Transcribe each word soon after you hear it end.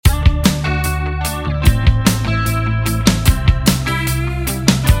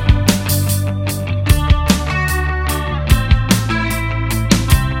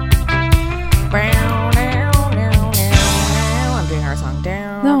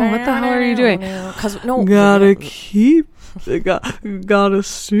what the hell are you doing? Because no, gotta keep, got a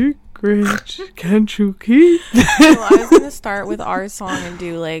secret. Can't you keep? So I was gonna start with our song and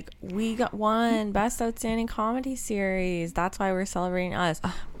do like, we got one best outstanding comedy series. That's why we're celebrating us.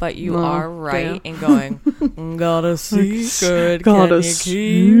 But you are right in going, got a secret, got can a you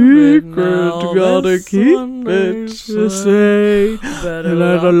keep it now? gotta keep it to say, better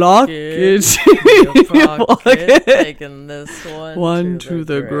better lock it in in your your pocket, taking this one to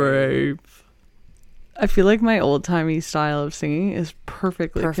the grave. I feel like my old-timey style of singing is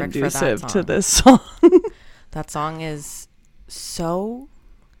perfect conducive to this song. That song is so...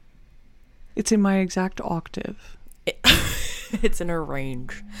 It's in my exact octave. It's in her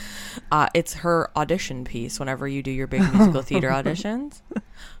range. It's her audition piece whenever you do your big musical theater auditions.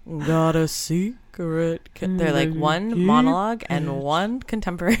 Got a secret. They're like one monologue and one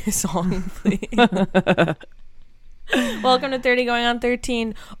contemporary song, please. Welcome to 30 Going on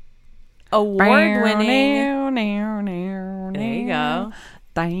 13. Award-winning. There you go.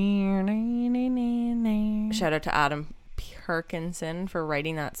 Shout out to Adam Perkinson for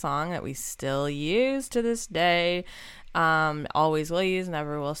writing that song that we still use to this day. Always will use,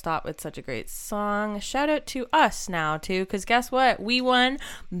 never will stop. It's such a great song. Shout out to us now too, because guess what? We won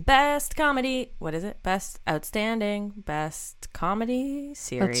best comedy. What is it? Best outstanding best comedy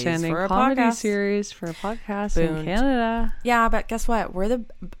series. Outstanding for a comedy podcast. Series for a podcast Boom. in Canada. Yeah, but guess what?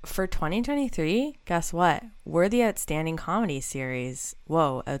 For 2023. Guess what? We're the outstanding comedy series.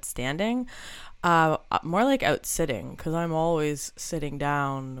 Whoa, outstanding. More like outsitting, because I'm always sitting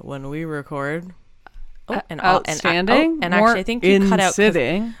down when we record. Outstanding. And actually, I think you cut out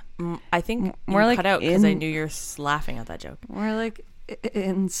sitting. I think more you like cut out because I knew you're laughing at that joke. More like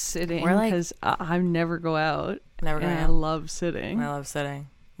in sitting, like, because I never go out. Never go out. I love sitting. I love sitting.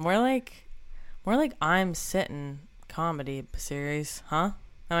 More like I'm sitting comedy series, huh?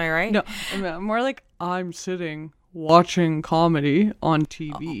 Am I right? No, more like I'm sitting watching comedy on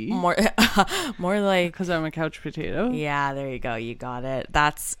TV. More like, because I'm a couch potato. Yeah, there you go. You got it.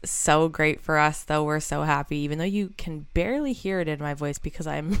 That's so great for us, though. We're so happy, even though you can barely hear it in my voice, because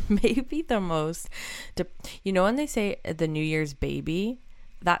I'm maybe the most, when they say the New Year's baby,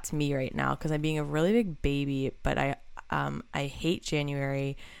 that's me right now, because I'm being a really big baby, but I hate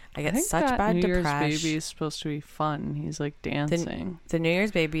January. I get such bad depression. New Year's baby is supposed to be fun. He's like dancing. The New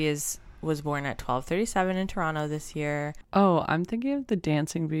Year's baby was born at 12:37 in Toronto this year. Oh, I'm thinking of the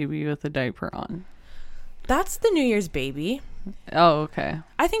dancing baby with a diaper on. That's the New Year's baby. Oh, okay.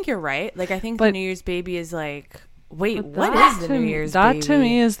 I think you're right. Like, I think the New Year's baby is like, wait, what is the New Year's baby? That to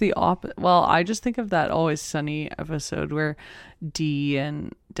me is the opposite. Well, I just think of that Always Sunny episode where Dee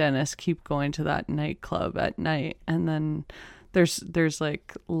and Dennis keep going to that nightclub at night, and then there's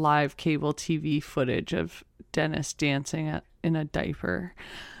like live cable TV footage of Dennis dancing in a diaper.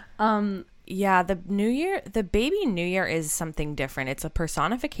 Yeah, the baby New Year is something different. It's a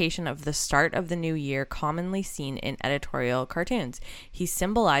personification of the start of the new year, commonly seen in editorial cartoons. He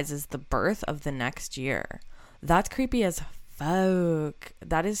symbolizes the birth of the next year. That's creepy as fuck.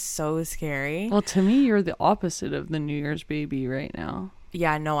 That is so scary. Well, to me, you're the opposite of the New Year's baby right now.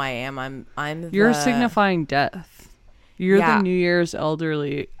 Yeah, no, I am. You're signifying death. You're the New Year's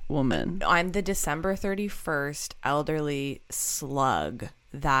elderly woman. I'm the December 31st elderly slug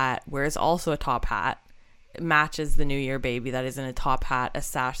that wears also a top hat, matches the New Year baby that is in a top hat, a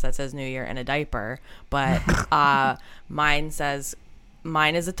sash that says New Year, and a diaper. But mine is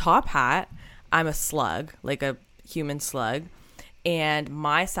a top hat. I'm a slug, like a human slug. And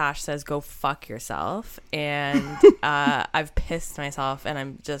my sash says "Go fuck yourself," and I've pissed myself, and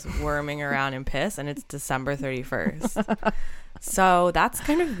I'm just worming around in piss, and it's December 31st. So that's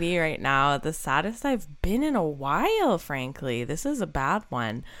kind of me right now. The saddest I've been in a while, frankly. This is a bad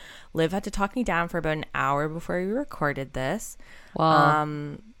one. Liv had to talk me down for about an hour before we recorded this. Wow.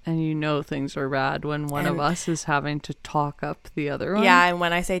 And things are bad when one of us is having to talk up the other one. Yeah, and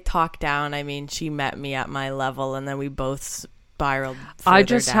when I say talk down, I mean she met me at my level, and then we both spiraled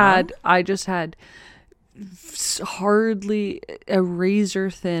further down. I just had hardly a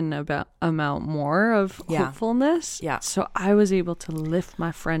razor thin amount more of hopefulness. Yeah. So I was able to lift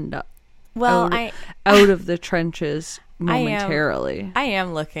my friend up. Well, out of the trenches momentarily. I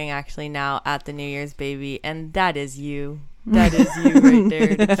am looking actually now at the New Year's baby, and that is you. That is you right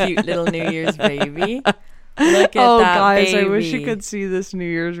there, the cute little New Year's baby. Look at that guys, baby. I wish you could see this New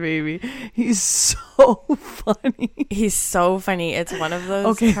Year's baby. He's so funny. He's so funny. It's one of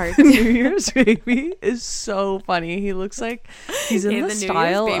those cartoons. The New Year's baby is so funny. He looks like he's in the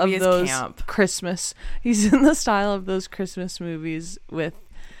style of those Christmas. He's in the style of those Christmas movies with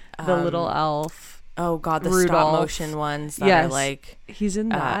the little elf. Oh God, the Rudolph. stop motion ones that are like he's in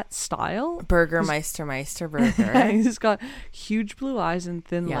that style. Meister Burger. Yeah, he's got huge blue eyes and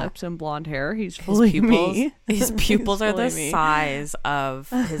thin Yeah. lips and blonde hair. He's fully me. His pupils are the fully me. size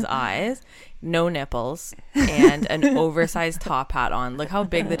of his eyes, no nipples, and an oversized top hat on. Look how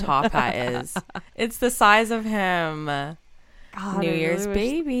big the top hat is. It's the size of him. God, New I Year's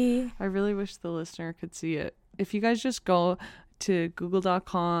really baby. I really wish the listener could see it. If you guys just go to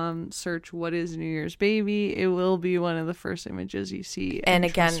google.com, search what is New Year's baby, it will be one of the first images you see. And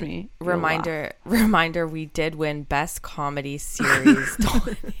trust again, me, reminder, we did win Best Comedy Series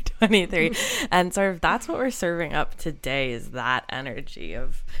 2023. And sort of that's what we're serving up today, is that energy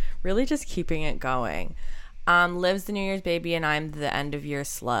of really just keeping it going. Liv's the New Year's baby and I'm the end of year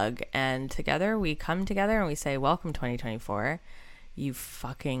slug. And together we come together and we say, welcome 2024, you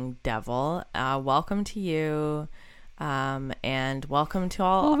fucking devil. Welcome to you. And welcome to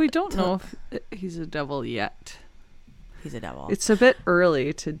all. Well, we don't know if he's a devil yet. He's a devil. It's a bit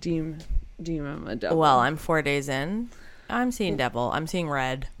early to deem him a devil. Well, I'm 4 days in. I'm seeing devil. I'm seeing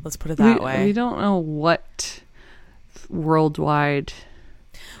red. Let's put it that way. We don't know what worldwide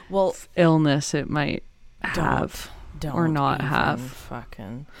illness it might have or not have.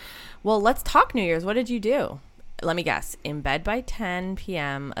 Fucking. Well, let's talk New Year's. What did you do? Let me guess. In bed by 10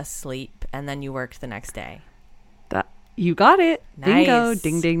 p.m., asleep, and then you worked the next day. You got it. Nice. Bingo.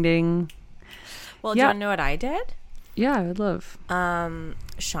 Ding, ding, ding. Well, do you want to know what I did? Yeah, I would love.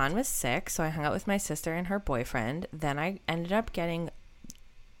 Sean was sick, so I hung out with my sister and her boyfriend. Then I ended up getting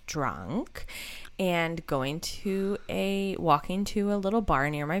drunk and walking to a little bar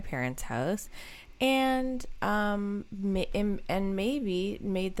near my parents' house, and maybe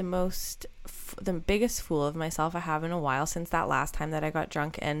made the biggest fool of myself I have in a while, since that last time that I got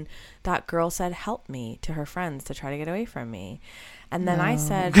drunk and that girl said help me to her friends to try to get away from me. And then I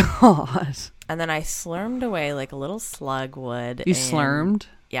said, God. And then I slurmed away like a little slug would. You slurmed?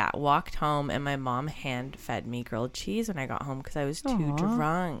 Yeah, walked home, and my mom hand fed me grilled cheese when I got home because I was too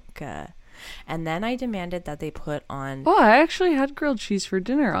drunk. And then I demanded that they put on... Oh, I actually had grilled cheese for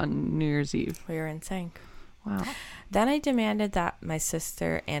dinner on New Year's Eve. We were in sync. Wow. Then I demanded that my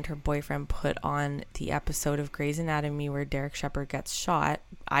sister and her boyfriend put on the episode of Grey's Anatomy where Derek Shepherd gets shot.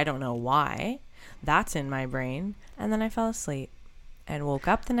 I don't know why. That's in my brain. And then I fell asleep and woke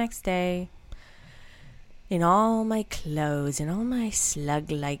up the next day in all my clothes, in all my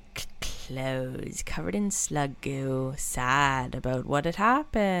slug-like clothes, covered in slug goo, sad about what had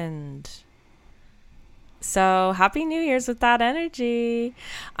happened. So happy New Year's with that energy.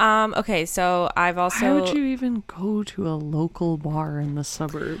 Okay, so I've also... Why would you even go to a local bar in the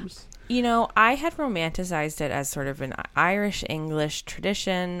suburbs? You know, I had romanticized it as sort of an Irish-English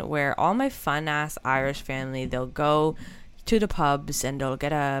tradition where all my fun-ass Irish family, they'll go to the pubs and they'll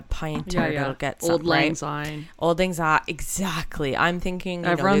get a pint or they'll get something. Old Lang Syne. Old Lang Syne, exactly. I'm thinking...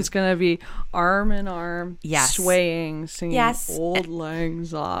 Everyone's going to be arm in arm, yes, swaying, singing Old Lang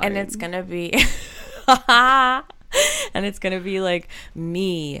Syne. And it's going to be... And it's going to be like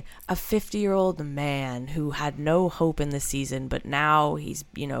me, a 50-year-old man who had no hope in the season, but now he's,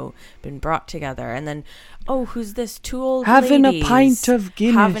 been brought together. And then, who's this? Two old having ladies a pint of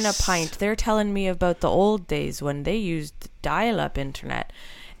Guinness. Having a pint. They're telling me about the old days when they used dial-up internet.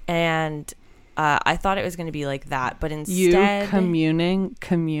 And I thought it was going to be like that, but instead... You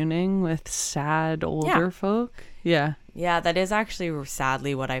communing with sad older folk? Yeah. Yeah, that is actually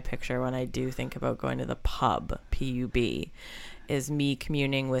sadly what I picture when I do think about going to the pub, P-U-B, is me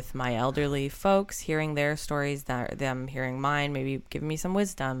communing with my elderly folks, hearing their stories, them hearing mine, maybe giving me some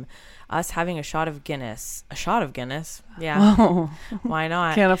wisdom, us having a shot of Guinness. A shot of Guinness? Yeah. Oh. Why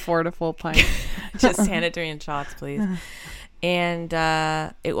not? Can't afford a full pint. Just hand it to me in shots, please. And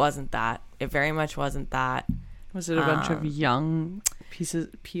it wasn't that. It very much wasn't that. Was it a bunch of young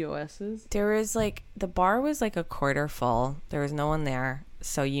POSs? There was the bar was like a quarter full. There was no one there,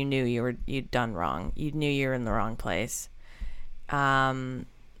 so you knew you'd done wrong. You knew you were in the wrong place. The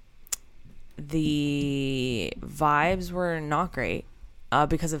vibes were not great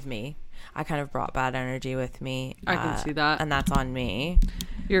because of me. I kind of brought bad energy with me. I can see that, and that's on me.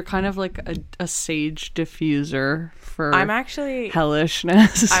 You're kind of like a sage diffuser for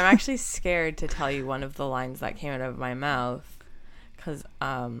hellishness. I'm actually scared to tell you one of the lines that came out of my mouth because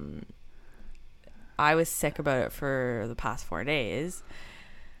I was sick about it for the past 4 days.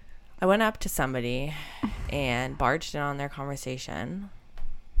 I went up to somebody and barged in on their conversation.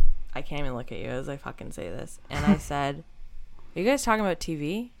 I can't even look at you as I fucking say this. And I said, "Are you guys talking about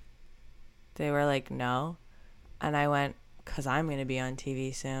TV?" They were like, "No." And I went, "'Cause I'm going to be on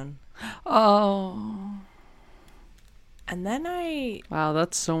TV soon." Oh. And then Wow,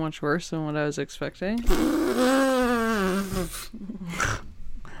 that's so much worse than what I was expecting.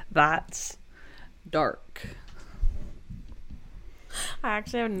 That's dark. I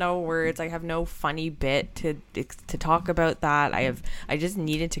actually have no words. I have no funny bit to talk about that. I just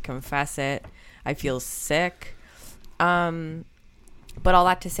needed to confess it. I feel sick. But all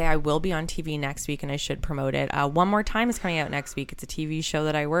that to say, I will be on TV next week, and I should promote it. One More Time is coming out next week. It's a TV show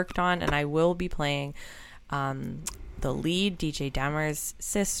that I worked on, and I will be playing the lead, DJ Demmer's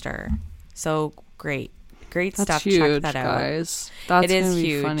sister. So great That's stuff. huge, Check that out, guys. That's it is gonna be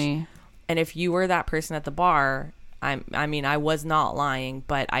huge. funny. And if you were that person at the bar, I mean, I was not lying,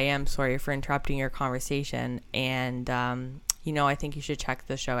 but I am sorry for interrupting your conversation. And, I think you should check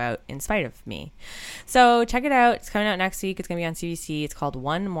the show out in spite of me. So check it out. It's coming out next week. It's going to be on CBC. It's called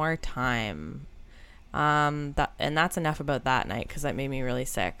One More Time. And that's enough about that night because that made me really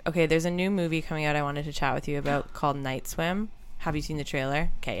sick. Okay, there's a new movie coming out I wanted to chat with you about called Night Swim. Have you seen the trailer?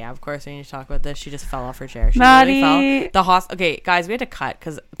 Okay, yeah, of course we need to talk about this. She just fell off her chair. She literally fell. Okay, guys, we had to cut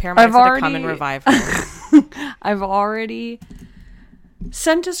because paramedics had to come and revive her. I've already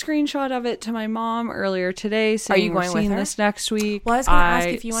sent a screenshot of it to my mom earlier today saying, are you going we're seeing with her? this next week. Well, I was going to ask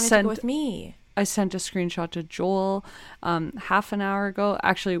if you wanted to go with me. I sent a screenshot to Joel half an hour ago.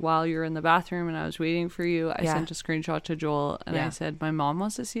 Actually, while you were in the bathroom and I was waiting for you, I sent a screenshot to Joel and I said, my mom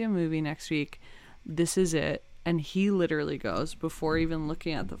wants to see a movie next week. This is it. And he literally goes, before even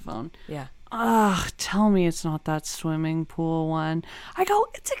looking at the phone, tell me it's not that swimming pool one. I go,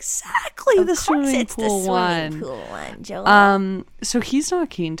 it's exactly the swimming pool one, Joel. So he's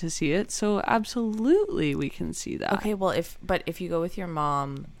not keen to see it. So absolutely we can see that. Okay, well, if you go with your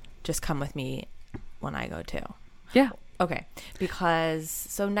mom, just come with me when I go too. Yeah. Okay. Because,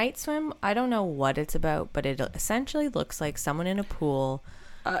 so Night Swim, I don't know what it's about, but it essentially looks like someone in a pool.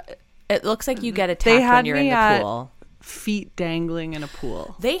 It looks like you get attacked when you're in the pool. Feet dangling in a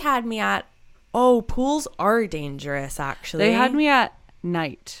pool. They had me at, pools are dangerous, actually. They had me at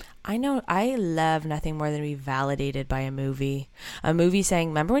night. I know. I love nothing more than to be validated by a movie. A movie saying,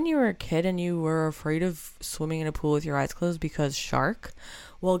 remember when you were a kid and you were afraid of swimming in a pool with your eyes closed because shark?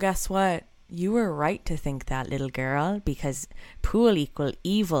 Well, guess what? You were right to think that, little girl, because pool equal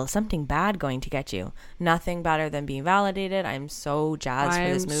evil, something bad going to get you. Nothing better than being validated. I'm so jazzed for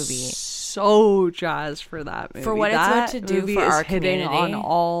this movie. So jazzed for that movie. For what it's about to do for our community. On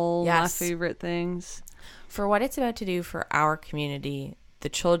all my favorite things. For what it's about to do for our community, the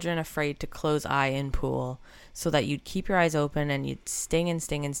children afraid to close eye in pool, so that you'd keep your eyes open and you'd sting and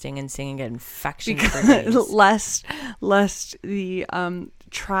sting and sting and sting and get infections for days. lest the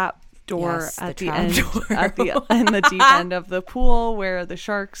trap door at the end in the deep end of the pool where the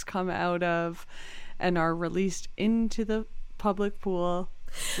sharks come out of and are released into the public pool.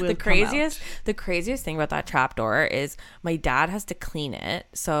 The craziest thing about that trap door is my dad has to clean it.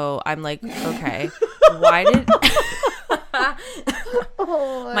 So I'm like, okay, why did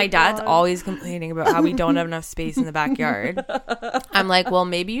my dad's always complaining about how we don't have enough space in the backyard. I'm like, well,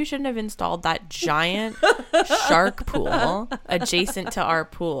 maybe you shouldn't have installed that giant shark pool adjacent to our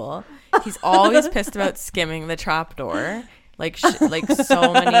pool. He's always pissed about skimming the trap door. Like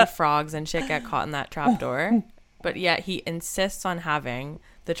so many frogs and shit get caught in that trap door. But yet he insists on having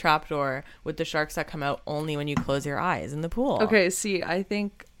the trap door with the sharks that come out only when you close your eyes in the pool. Okay, see, I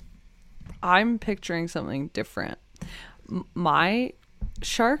think I'm picturing something different. My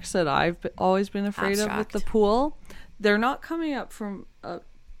sharks that I've always been afraid of with the pool, they're not coming up from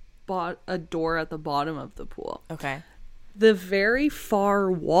a door at the bottom of the pool. Okay. The very far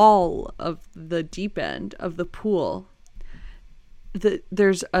wall of the deep end of the pool,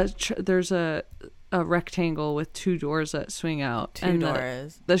 there's a rectangle with two doors that swing out. Two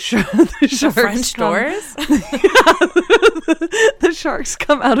doors. The sharks French doors? The sharks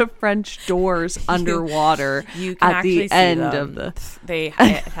come out of French doors underwater you can at the end of the... They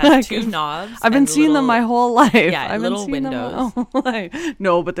have two knobs. I've been seeing them my whole life. Yeah, I've little been seeing windows. them my whole life.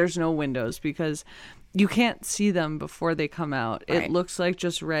 No, but there's no windows because you can't see them before they come out. Right. It looks like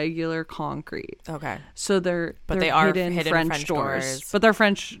just regular concrete. Okay. So they're hidden French doors. But they're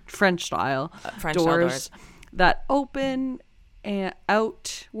French style doors that open and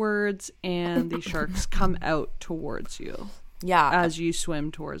outwards, and the sharks come out towards you. Yeah. As you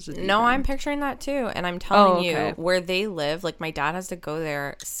swim towards the deep end. I'm picturing that too. And I'm telling you, where they live, like my dad has to go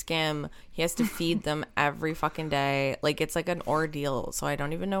there, skim. He has to feed them every fucking day. Like it's like an ordeal. So I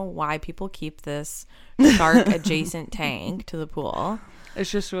don't even know why people keep this shark adjacent tank to the pool. It's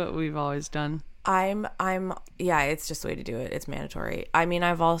just what we've always done. It's just the way to do it. It's mandatory. I mean,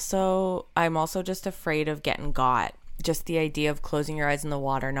 I'm also just afraid of getting got. Just the idea of closing your eyes in the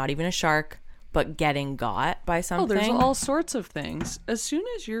water, not even a shark, but getting got by something. Oh, there's all sorts of things. As soon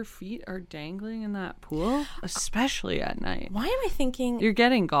as your feet are dangling in that pool, especially at night. Why am I thinking... You're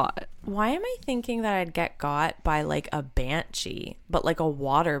getting got. Why am I thinking that I'd get got by like a banshee, but like a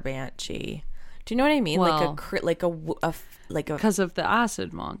water banshee? Do you know what I mean? Well, like a because of the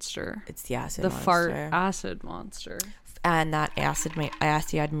acid monster. It's the acid the monster. fart acid monster. And that acid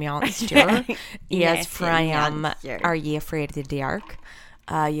monster is from Are You Afraid of the Dark?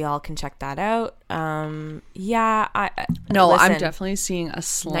 Y'all can check that out. I'm definitely seeing a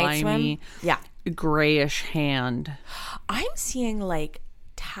slimy, grayish hand. I'm seeing like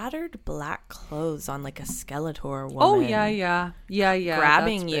tattered black clothes on like a Skeletor woman. Oh yeah.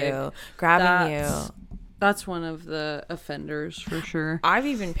 Grabbing you. That's one of the offenders for sure. I've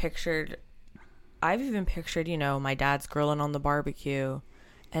even pictured, my dad's grilling on the barbecue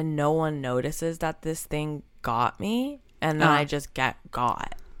and no one notices that this thing got me, and then I just get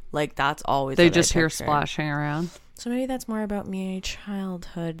got. Like, that's always they just hear splashing around. So maybe that's more about my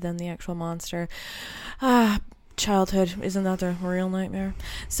childhood than the actual monster. Childhood, isn't that the real nightmare?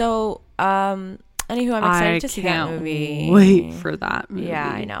 So anywho, I'm excited to see that movie. Wait for that movie. Yeah,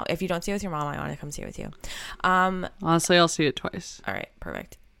 I know. If you don't see it with your mom, I want to come see it with you. Honestly, I'll see it twice. All right,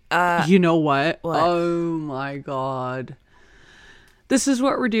 perfect. You know what? What? Oh my god. This is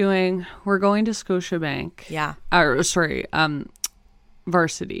what we're doing. We're going to Scotiabank. Yeah.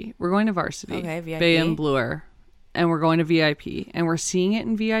 Varsity. We're going to Varsity. Okay, VIP. Bay and Bloor. And we're going to VIP. And we're seeing it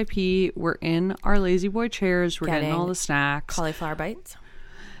in VIP. We're in our lazy boy chairs. We're getting all the snacks. Cauliflower bites.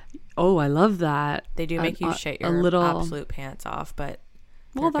 Oh, I love that. They do make you shit your absolute pants off, but...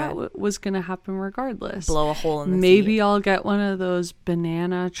 Well, that was going to happen regardless. Blow a hole in the Maybe seat. I'll get one of those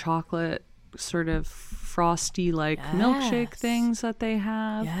banana chocolate sort of frosty milkshake things that they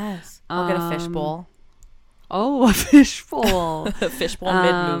have. Yes. I'll get a fishbowl. Oh, a fishbowl. A fishbowl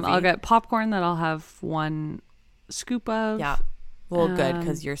mid-movie. I'll get popcorn that I'll have one scoop of. Yeah. Well, good,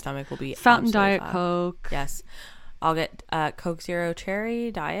 because your stomach will be Fountain Diet Coke. Yes. I'll get Coke Zero Cherry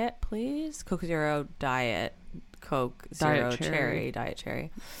Diet, please. Coke Zero Diet. Coke Zero Cherry Diet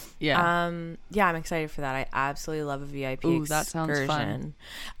Cherry. Yeah. I'm excited for that. I absolutely love a VIP excursion. That sounds fun.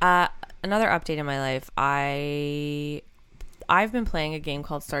 Another update in my life. I've been playing a game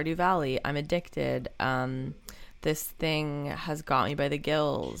called Stardew Valley. I'm addicted. This thing has got me by the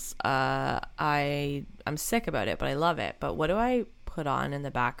gills. I'm sick about it, but I love it. But what do I put on in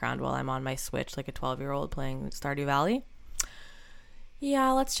the background while I'm on my Switch like a 12-year-old playing Stardew Valley?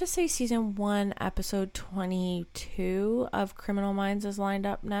 Yeah, let's just say season 1, episode 22 of Criminal Minds is lined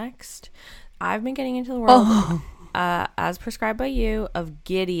up next. I've been getting into the world, as prescribed by you, of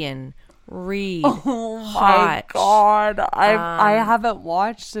Gideon, Reed, my god, I haven't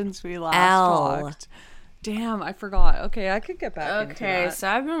watched since we last talked. Damn, I forgot. Okay, I could get back into that. Okay, so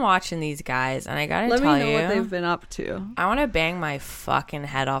I've been watching these guys, and I gotta tell you, let me know what they've been up to. I want to bang my fucking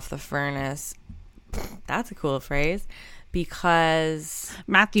head off the furnace. That's a cool phrase. Because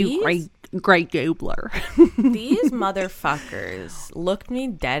Matthew Great Gabler. These motherfuckers looked me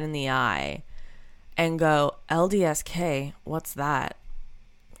dead in the eye and go, LDSK, what's that?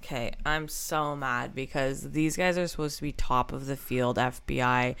 Okay, I'm so mad because these guys are supposed to be top of the field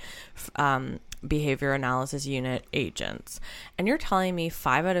FBI behavior analysis unit agents. And you're telling me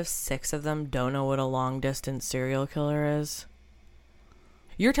 5 out of 6 of them don't know what a long distance serial killer is?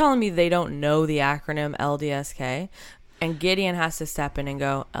 You're telling me they don't know the acronym LDSK? And Gideon has to step in and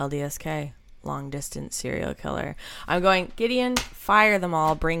go, LDSK, long distance serial killer. I'm going, Gideon, fire them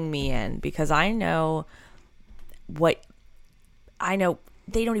all, bring me in. Because I know. They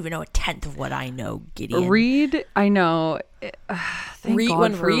don't even know a tenth of what I know, Gideon. Reed, I know.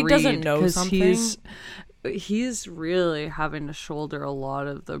 Reed doesn't know something. He's really having to shoulder a lot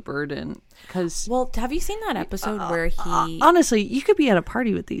of the burden. Well, have you seen that episode where he... honestly, you could be at a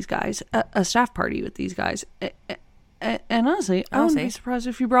party with these guys, a staff party with these guys. And honestly, I wouldn't be surprised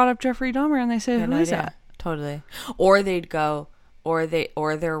if you brought up Jeffrey Dahmer and they say, who is that? Totally. Or they'd go, or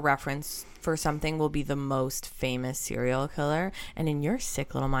their reference for something will be the most famous serial killer. And in your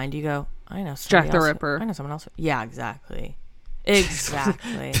sick little mind, you go, I know Jack the Ripper. I know someone else. Yeah, exactly.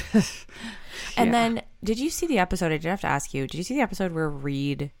 Exactly. And then, did you see the episode? I did have to ask you, did you see the episode where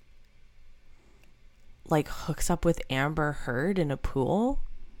Reed hooks up with Amber Heard in a pool?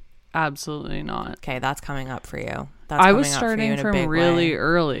 Absolutely not. Okay, that's coming up for you. I was starting from really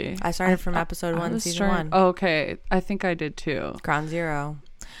early. I started from episode 1, season 1. Oh, okay, I think I did too. Ground Zero.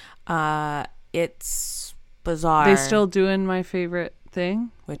 It's bizarre. They still doing my favorite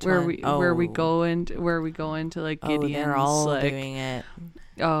thing, which where one? we go into Gideon's. They're all doing it.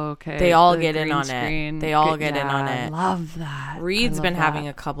 Oh, okay. They all The get in green on screen. it. They all get in on I it. love that. Reed's been having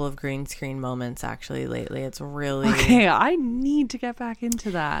that. a couple of green screen moments actually lately. It's really Okay, I need to get back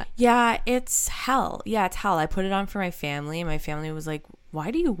into that. Yeah, it's hell. Yeah, it's hell. I put it on for my family, and my family was like,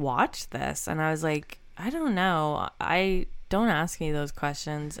 "Why do you watch this?" And I was like, "I don't know. I don't ask me those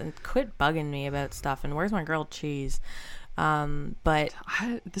questions and quit bugging me about stuff. And where's my grilled cheese?" But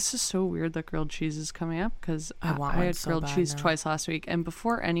This is so weird that grilled cheese is coming up, because I want I one had so grilled bad cheese now. twice last week, and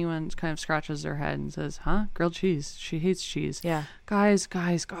before anyone kind of scratches their head and says, "Huh, grilled cheese? She hates cheese." yeah, Guys,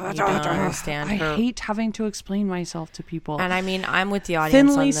 you don't understand I her. hate having to explain myself to people. And I mean, I'm with the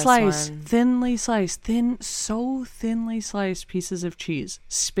audience on this one. thinly sliced, so thinly sliced pieces of cheese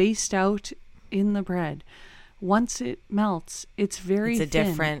spaced out in the bread. Once it melts, it's very It's a thin.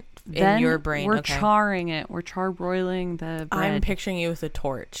 different Then in your brain. we're Okay. charring it. We're charbroiling the bread. I'm picturing you with a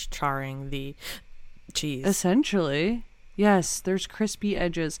torch charring the cheese. Essentially, yes. There's crispy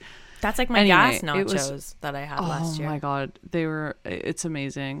edges. That's like my Anyway, gas it nachos was- that I had last year. Oh my god, it's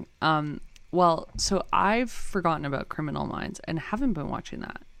amazing. Well, so I've forgotten about Criminal Minds and haven't been watching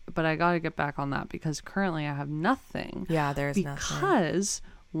that, but I got to get back on that because currently I have nothing. Yeah, there's nothing. Because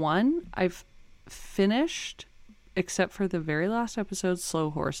one, I've finished, except for the very last episode, Slow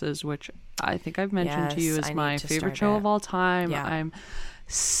Horses, which I think I've mentioned to you Yes, is I my need to favorite start show it. of all time. Yeah. I'm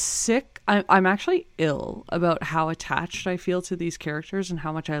sick. I'm actually ill about how attached I feel to these characters and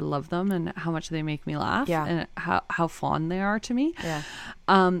how much I love them and how much they make me laugh, Yeah. and how fond they are to me. Yeah.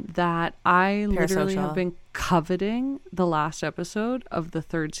 That I literally Parasocial. have been coveting the last episode of the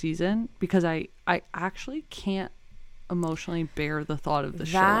third season because I actually can't emotionally bear the thought of the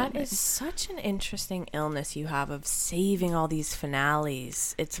show. That ending. is such an interesting illness you have of saving all these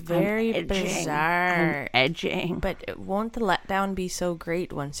finales. It's very bizarre. I'm edging. But won't the letdown be so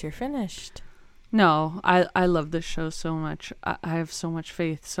great once you're finished? No, I love this show so much. I have so much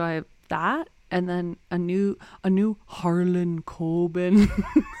faith. So I have that, and then a new Harlan Coben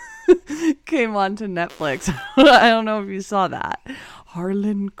came onto Netflix. I don't know if you saw that.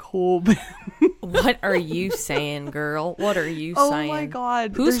 Harlan Coben. What are you saying, girl? What are you saying? Oh my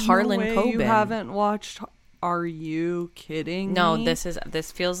god. Who's There's Harlan no way Coben? You haven't watched. Are you kidding No, me?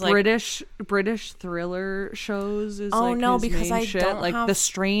 this feels like British thriller shows is Oh, like no, his because main I shit. don't like have- The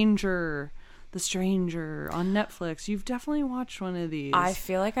Stranger on Netflix. You've definitely watched one of these. I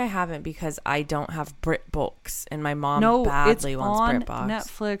feel like I haven't because I don't have BritBooks and my mom no, badly it's wants on BritBox.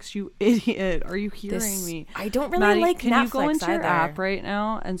 Netflix. You idiot! Are you hearing me? I don't really Maddie, like can Netflix you go into your either. app right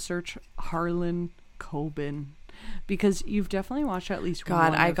now and search Harlan Coben? Because you've definitely watched at least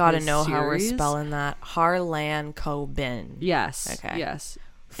God, one I of gotta his know how we're series. spelling that. Harlan Coben. Yes. Okay. Yes.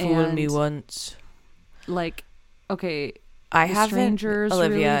 Fool me And, once. Like, okay, I The haven't. Stranger's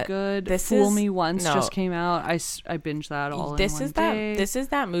Olivia, really good. this Fool is- Me Once no. just came out. I binged that all in one day. This is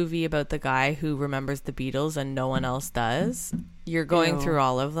that movie about the guy who remembers the Beatles and no one else does. You're going Ew. through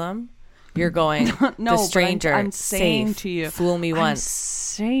all of them. You're going No, The but Stranger. I'm saying Safe, to you. Fool Me I'm Once.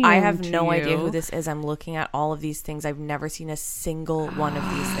 saying I have to no idea you. who this is. I'm looking at all of these things. I've never seen a single one of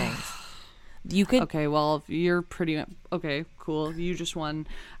these things. You could Okay, well, you're pretty okay. Cool. You just won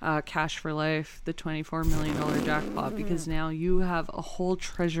Cash for Life, the $24 million jackpot, because now you have a whole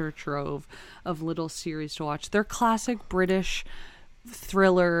treasure trove of little series to watch. They're classic British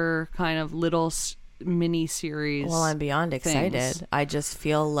thriller kind of little mini series. Well, I'm beyond excited. things. I just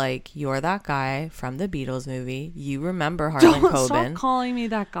feel like you're that guy from the Beatles movie. You remember Harlan Don't Coben. stop calling me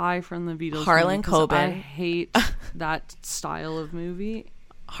that guy from the Beatles. Harlan movie, 'cause I Coben. hate that style of movie.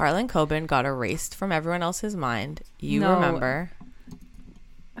 Harlan Coben got erased from everyone else's mind. You No. remember.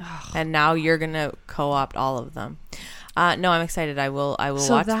 And now you're going to co-opt all of them. No, I'm excited. I will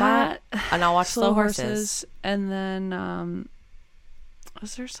So watch that. And I'll watch Slow Horses. And then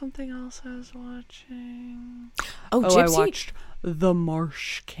was there something else I was watching? Oh, I Gypsy. watched The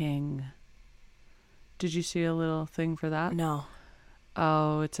Marsh King. Did you see a little thing for that? No.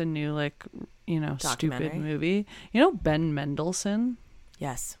 Oh, it's a new stupid Documentary? movie. You know Ben Mendelsohn?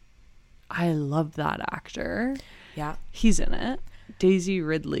 Yes. I love that actor. Yeah. He's in it. Daisy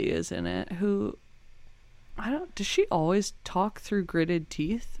Ridley is in it. Who does she always talk through gritted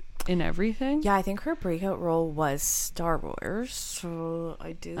teeth in everything? Yeah, I think her breakout role was Star Wars. So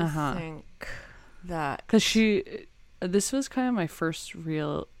I do think that Because this was kind of my first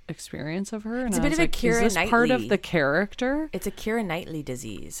real experience of her. And It's a I bit was of a like, Keira is this part Knightley. of the character? it's a Keira Knightley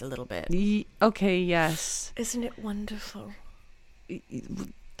disease a little bit. Okay, yes. Isn't it wonderful?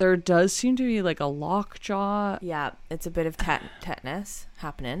 There does seem to be like a lockjaw. Yeah, it's a bit of tetanus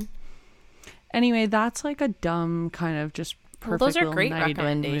happening. Anyway, that's like a dumb kind of just perfect those are little great night-in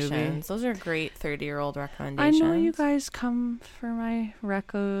recommendations. movie. Those are great 30-year-old I recommendations. know you guys come for my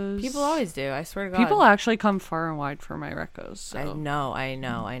recos. People always do. I swear to God. People actually come far and wide for my recos. So. I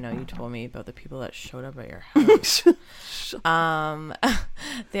know. You told me about the people that showed up at your house.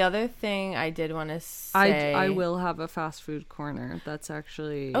 The other thing I did want to say, I will have a fast food corner. That's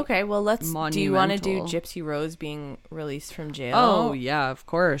actually okay. Well, monumental. Do you want to do Gypsy Rose being released from jail? Oh yeah, of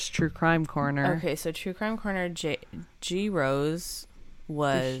course. True crime corner. Okay, so True Crime Corner, G Rose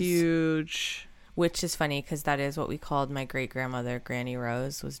was huge. Which is funny because that is what we called my great grandmother, Granny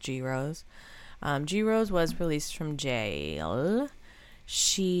Rose, was G Rose. G Rose was released from jail.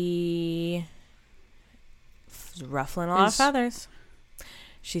 She ruffling a lot of feathers.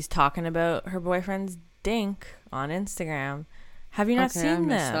 She's talking about her boyfriend's dink on Instagram. Have you not seen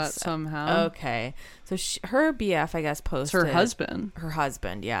this? I missed that somehow. Okay. So her BF, I guess, posted. It's her husband. Her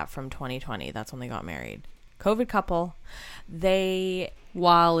husband, yeah, from 2020. That's when they got married. COVID couple.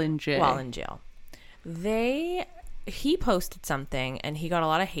 While in jail. He posted something and he got a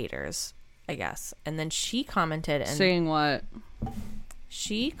lot of haters, I guess. And then she commented. And saying what?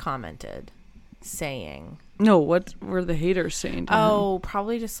 She commented saying... No, what were the haters saying to him? Oh,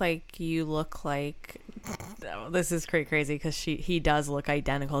 probably just like, you look like... Oh, this is crazy because he does look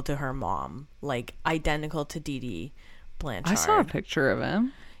identical to her mom. Like, identical to Dee Dee Blanchard. I saw a picture of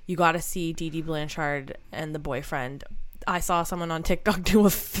him. You got to see Dee Dee Blanchard and the boyfriend. I saw someone on TikTok do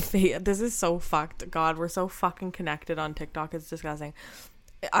a face. This is so fucked. God, we're so fucking connected on TikTok. It's disgusting.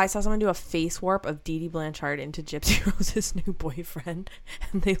 I saw someone do a face warp of Dee Dee Blanchard into Gypsy Rose's new boyfriend,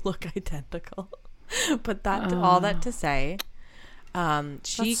 and they look identical. But all that to say,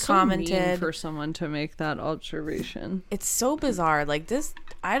 she commented so mean for someone to make that observation. It's so bizarre. Like this,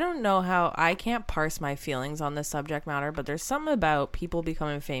 I don't know how. I can't parse my feelings on this subject matter, but there's something about people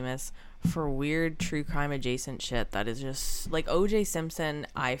becoming famous for weird true crime adjacent shit that is just like OJ Simpson.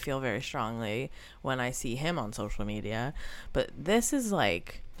 I feel very strongly when I see him on social media, but this is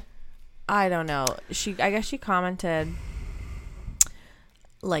like, I don't know. I guess she commented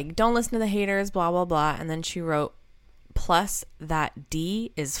like, don't listen to the haters, blah blah blah, and then she wrote, plus that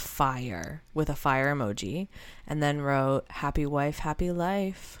D is fire with a fire emoji, and then wrote happy wife happy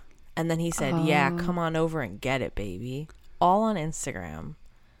life, and then he said yeah, come on over and get it, baby, all on Instagram.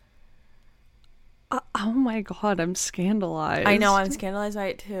 Oh my God, I'm scandalized. I know, I'm scandalized by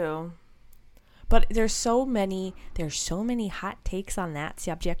it too. But there's so many hot takes on that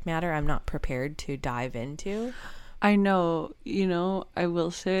subject matter I'm not prepared to dive into. I know, I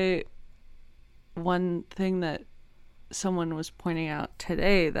will say one thing that someone was pointing out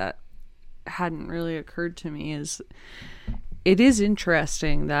today that hadn't really occurred to me is it is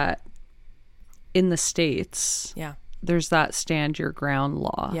interesting that in the States, there's that stand your ground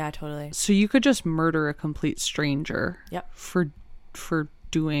law. Yeah, totally. So you could just murder a complete stranger for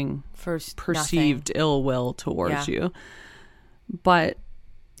doing perceived nothing. Ill will towards you. But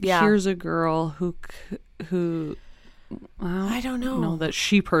here's a girl who I don't know that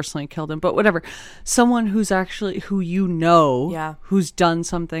she personally killed him, but whatever. Someone who's actually who's done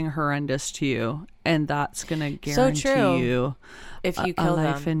something horrendous to you, and that's gonna guarantee you if you kill a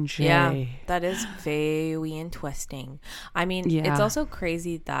life them. in jail. Yeah, that is very interesting. I mean, it's also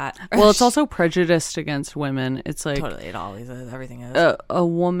crazy that it's also prejudiced against women. It's like totally, it always is. Everything is a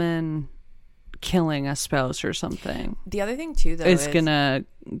woman killing a spouse or something. The other thing too, though, is gonna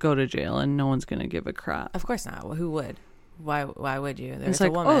go to jail and no one's gonna give a crap. Of course not. Well, who would? Why would you? It's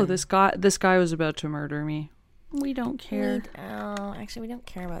like, oh, this guy was about to murder me. We don't care. Actually, we don't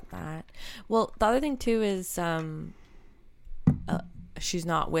care about that. Well, the other thing too is she's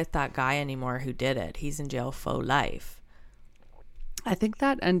not with that guy anymore who did it. He's in jail for life. I think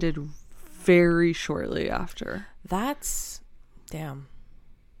that ended very shortly after. That's damn.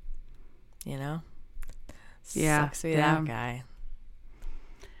 Yeah, sucks to be that guy.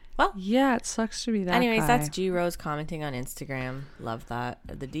 Well, yeah, it sucks to be that anyways, guy. that's G Rose commenting on Instagram. Love that.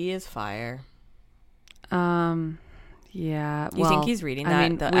 The D is fire. Yeah. You think he's reading that? I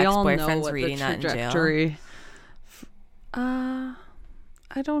mean, the we all know ex-boyfriend's what reading the that in jail. trajectory. I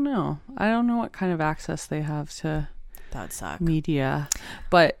don't know. I don't know what kind of access they have to that suck media,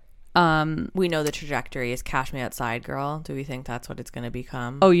 but we know the trajectory is Cash Me Outside Girl. Do we think that's what it's going to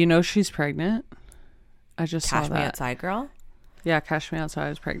become? Oh, she's pregnant. I just Cash saw that. Me Outside Girl. Yeah, Cash Me Outside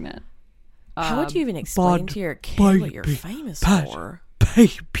is pregnant. How would you even explain to your kid what you're famous for?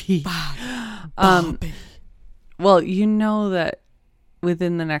 Baby. Well, you know that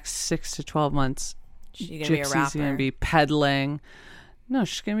within the next 6 to 12 months, Gypsy's going to be peddling. No,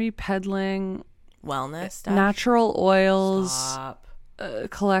 she's going to be peddling wellness stuff, natural oils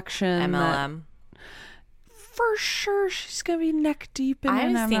collection. MLM. for sure she's gonna be neck deep in an I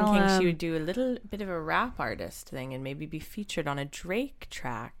was MLM. thinking she would do a little bit of a rap artist thing and maybe be featured on a Drake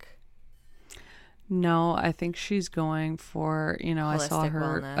track. No, I think she's going for, I saw Holistic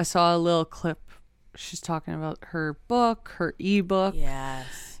her. wellness. I saw a little clip. She's talking about her book, her ebook.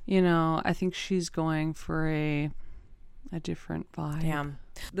 Yes. I think she's going for a different vibe. Damn.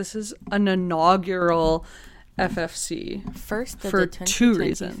 This is an inaugural FFC First for 2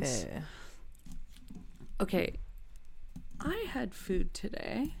 reasons. Okay, I had food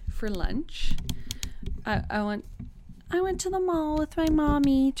today for lunch. I went to the mall with my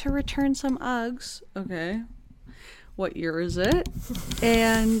mommy to return some Uggs. Okay, what year is it?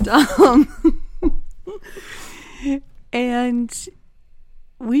 And and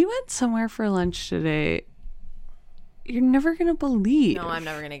we went somewhere for lunch today. You're never gonna believe. No, I'm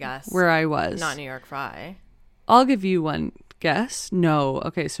never gonna guess where I was. Not New York Fry. I'll give you one guess. No.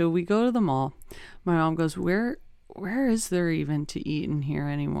 Okay, so we go to the mall. My mom goes, where is there even to eat in here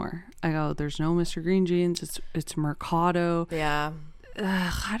anymore? I go, there's no Mr. Green Jeans. It's Mercado. Yeah.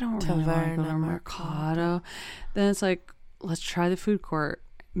 I don't really want to go to Mercado. Then it's like, let's try the food court.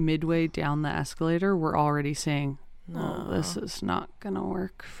 Midway down the escalator, we're already saying, no, this is not going to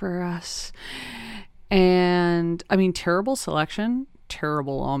work for us. And, I mean, terrible selection,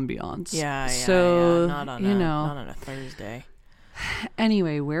 terrible ambiance. Yeah. So, Not on a Thursday.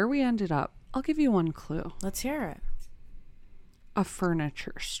 Anyway, where we ended up, I'll give you one clue. Let's hear it. A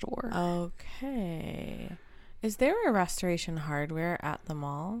furniture store. Okay. Is there a Restoration Hardware at the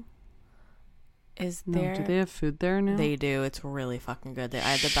mall? No, do they have food there now? They do. It's really fucking good. I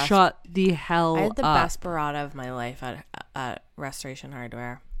had the best. Shut the hell up. I had the best burrata of my life at Restoration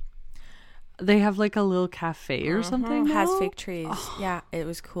Hardware. They have like a little cafe or something. Has fake trees. Oh. Yeah, it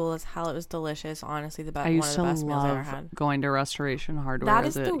was cool as hell. It was delicious. Honestly, one of the best meals I ever had. Going to Restoration Hardware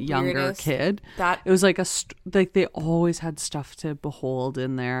as a younger kid. It was like like they always had stuff to behold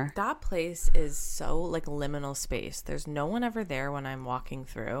in there. That place is so like liminal space. There's no one ever there when I'm walking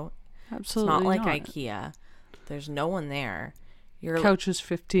through. Absolutely, it's not like IKEA. There's no one there. Your couch is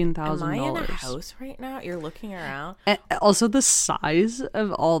 $15,000. Am I in a house right now? You're looking around. And also, the size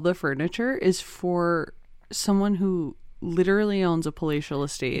of all the furniture is for someone who literally owns a palatial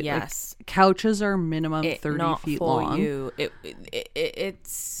estate. Yes, like, couches are minimum 30 feet long. You.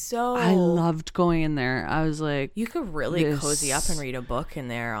 It's so. I loved going in there. I was like, you could really cozy up and read a book in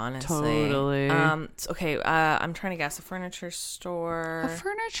there. Honestly, totally. Okay. I'm trying to guess a furniture store. A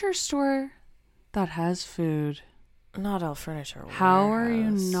furniture store that has food. Not all furniture. How are you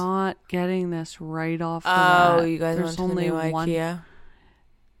not getting this right off the bat? Oh, you guys went to the new IKEA?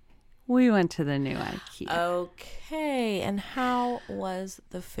 We went to the new IKEA. Okay, and how was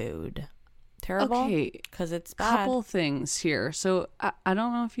the food? Terrible? Okay. Because it's bad. Couple things here. So I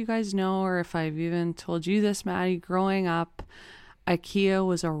don't know if you guys know or if I've even told you this, Maddie. Growing up, IKEA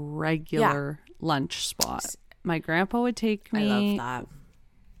was a regular lunch spot. My grandpa would take me. I love that.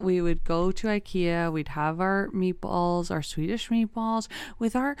 We would go to IKEA. We'd have our meatballs, our Swedish meatballs,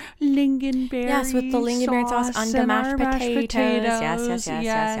 with our lingonberry Yes, with the lingonberry sauce under mashed potatoes. Yes.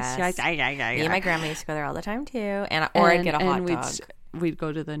 Me and my grandma used to go there all the time too. I'd get a hot dog. We'd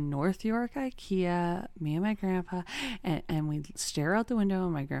go to the North York IKEA, me and my grandpa, and we'd stare out the window,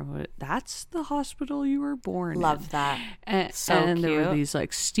 and my grandpa would, that's the hospital you were born in. Love that. And cute. There were these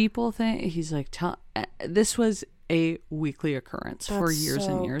like steeple things. He's like, this was a weekly occurrence for years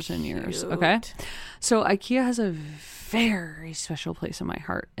and years and years. Okay. So IKEA has a very special place in my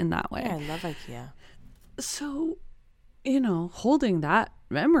heart in that way. Yeah, I love IKEA. So, holding that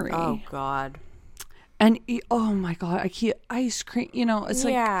memory. Oh God. And oh my God, IKEA ice cream, it's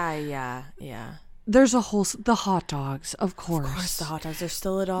like. Yeah. There's the hot dogs, of course. Of course, the hot dogs are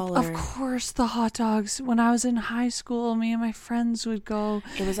still $1. Of course, the hot dogs. When I was in high school, me and my friends would go.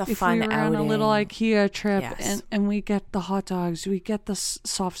 It was a fun outing. On a little IKEA trip, yes. and we get the hot dogs. We get the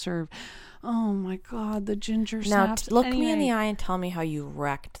soft serve. Oh my God, the ginger snaps. Now, look me in the eye and tell me how you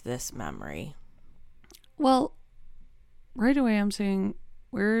wrecked this memory. Well, right away, I'm saying,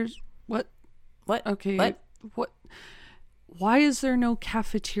 what? Okay. What? Why is there no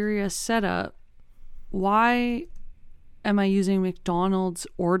cafeteria setup? Why am I using McDonald's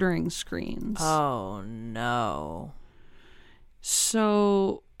ordering screens? Oh, no.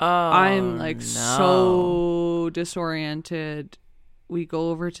 So I'm like so disoriented. We go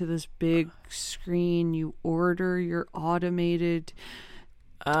over to this big screen. You order your automated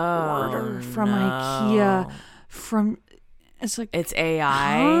order from IKEA. It's like, it's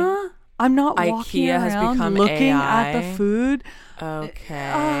AI. Huh? I'm not walking IKEA around has become looking AI. at the food.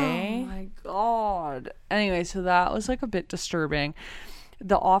 Okay. Oh my God. Anyway, so that was like a bit disturbing.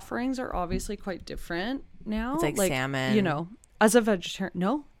 The offerings are obviously quite different. now. It's like salmon. You know, as a vegetarian,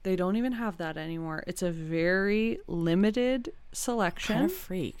 no, they don't even have that anymore. It's a very limited selection. Kind of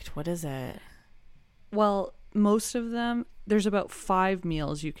freaked. What is it? Well, most of them, there's about 5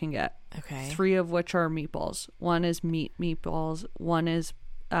 meals you can get. Okay. 3 of which are meatballs. One is meatballs. One is,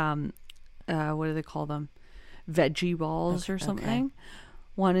 what do they call them? Veggie balls or something. Okay.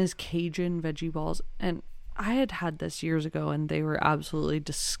 One is Cajun veggie balls. And I had this years ago, and they were absolutely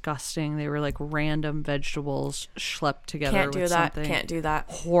disgusting. They were like random vegetables schlepped together. Can't do with that. Something Can't do that.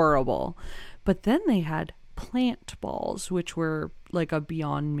 Horrible. But then they had plant balls, which were like a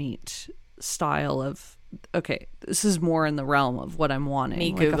Beyond Meat style of. Okay, this is more in the realm of what I'm wanting.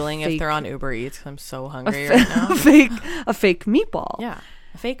 Me like Googling if they're on Uber Eats because I'm so hungry right now. a fake meatball. Yeah,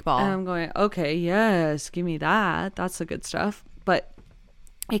 a fake ball. And I'm going, okay, yes, give me that. That's the good stuff. But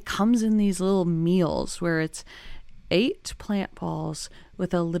it comes in these little meals where it's 8 plant balls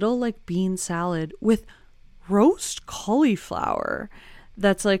with a little like bean salad with roast cauliflower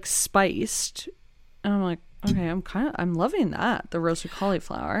that's like spiced. And I'm like, okay, I'm loving that, the roasted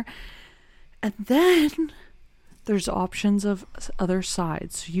cauliflower. And then there's options of other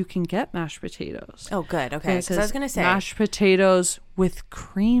sides. So you can get mashed potatoes. Oh, good. Okay. Because I was going to say. Mashed potatoes with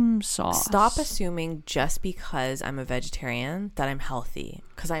cream sauce. Stop assuming just because I'm a vegetarian that I'm healthy.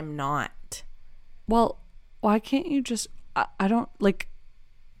 Because I'm not. Well, why can't you just. I don't like.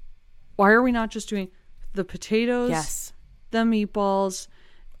 Why are we not just doing the potatoes? Yes. The meatballs.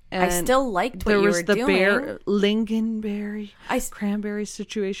 And I still liked what you were doing. There was the lingonberry, cranberry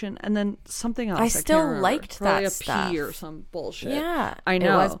situation, and then something else. I still liked Probably that a stuff. pea or some bullshit. Yeah, I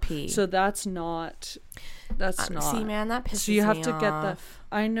know. It was pea. So that's not. See, man, that pisses me off. So you have to get the.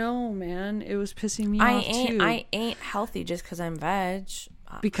 I know, man. It was pissing me off too. I ain't healthy just because I'm veg.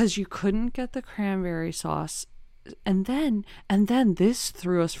 Because you couldn't get the cranberry sauce, and then this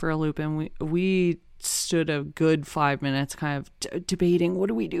threw us for a loop, and we stood a good 5 minutes kind of debating what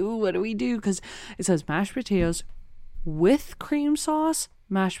do we do, because it says mashed potatoes with cream sauce,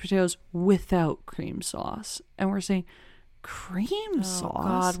 mashed potatoes without cream sauce, and we're saying cream sauce. Oh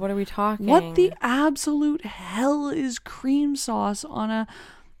God, what are we talking? What the absolute hell is cream sauce on a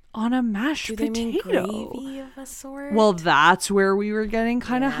mashed potato? Do they mean gravy of a sort? Well, that's where we were getting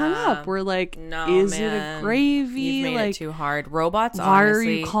kind of hung up. We're like, is it a gravy? You've made it too hard. Robots, why honestly.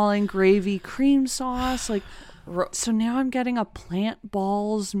 are you calling gravy cream sauce? Like, so now I'm getting a plant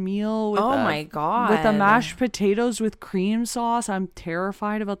balls meal with my God. With a mashed potatoes with cream sauce. I'm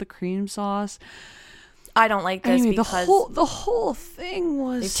terrified about the cream sauce. I don't like this anyway, because the whole thing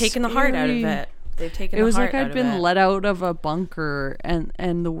was they've taken the heart out of it. They've taken it the was heart like out I'd of been it. let out of a bunker,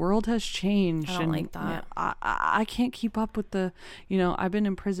 and the world has changed. I don't like that. I can't keep up with the, I've been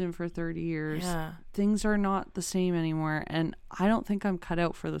in prison for 30 years. Yeah. Things are not the same anymore, and I don't think I'm cut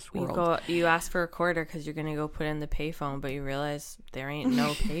out for this world. You ask for a quarter because you're gonna go put in the payphone, but you realize there ain't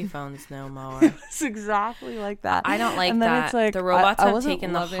no payphones no more. It's exactly like that. I don't like and that. Then it's like, the robots have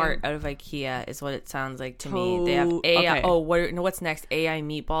taken loving... the heart out of Ikea, is what it sounds like to me. They have AI. Okay. Oh, what's next? AI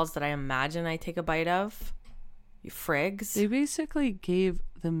meatballs that I imagine I take a bite of. You frigs. They basically gave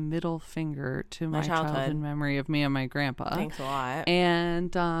the middle finger to my childhood memory of me and my grandpa. Thanks a lot.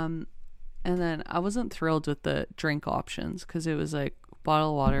 And then I wasn't thrilled with the drink options because it was like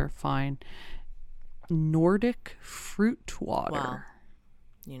bottled water, fine. Nordic fruit water. Wow.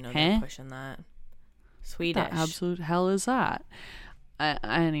 They're pushing that. Swedish. The absolute hell is that?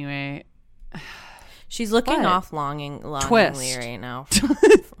 Anyway. She's looking off longingly right now.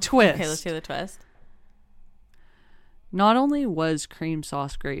 Twist. Okay, let's hear the twist. Not only was cream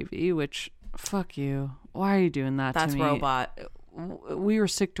sauce gravy, which, fuck you. Why are you doing that to me? That's robot. We were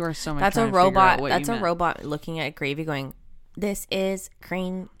sick to our stomach. That's a robot. That's a robot looking at gravy going, this is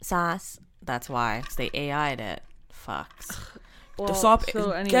cream sauce. That's why. They AI'd it. Fucks.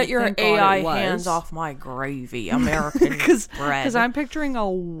 Well, Get your AI hands off my gravy, American bread. Because I'm picturing a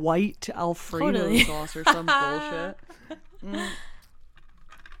white Alfredo sauce or some bullshit.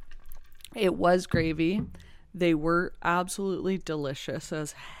 It was gravy. They were absolutely delicious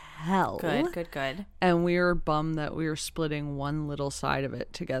as hell. Good. And we were bummed that we were splitting one little side of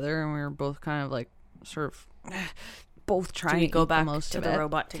it together, and we were both kind of like both trying to go back to the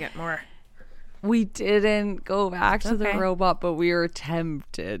robot to get more. We didn't go back to the robot, but we were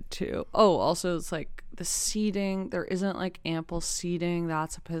tempted to. Oh, also it's like the seating, there isn't like ample seating.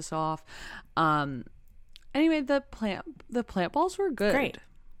 That's a piss off. Anyway, the plant balls were good. Great.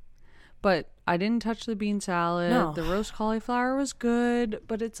 But I didn't touch the bean salad. No. The roast cauliflower was good,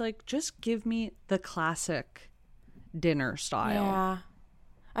 but it's like, just give me the classic dinner style. Yeah.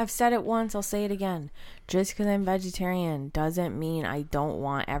 I've said it once, I'll say it again. Just because I'm vegetarian doesn't mean I don't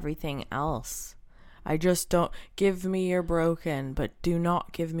want everything else. I just don't give me your broken, but do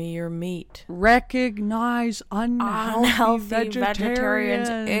not give me your meat. Recognize unhealthy vegetarians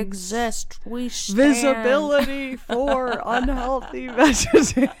exist. We stand. Visibility for unhealthy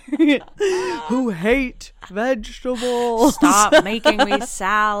vegetarians who hate vegetables. Stop making me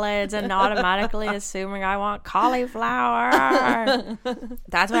salads and automatically assuming I want cauliflower.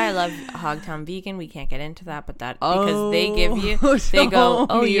 That's why I love Hogtown Vegan. We can't get into that, but that because they give you, they go,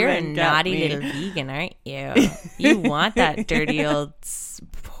 oh, you're a naughty little vegan, aren't you? You want that dirty old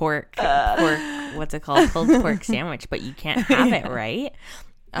pork, what's it called? Pulled pork sandwich, but you can't have it, right?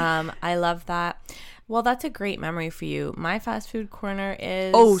 I love that. Well, that's a great memory for you. My fast food corner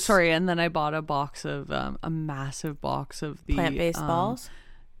is... Oh, sorry. And then I bought a box of, a massive box of the... plant-based balls?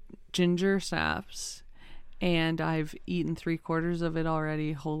 Ginger snaps. And I've eaten 3/4 of it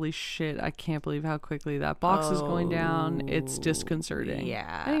already. Holy shit. I can't believe how quickly that box is going down. It's disconcerting.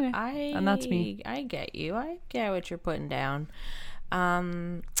 Yeah. Anyway, and that's me. I get you. I get what you're putting down.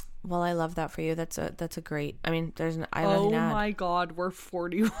 Well, I love that for you. That's a great. I mean, I love oh my god, we're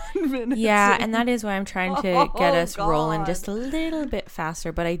 41 minutes. Yeah, and that is why I'm trying to get us rolling just a little bit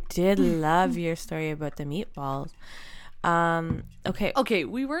faster. But I did love your story about the meatballs. Okay,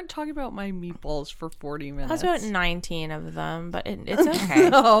 we weren't talking about my meatballs for 40 minutes. That was about 19 of them, but it's okay.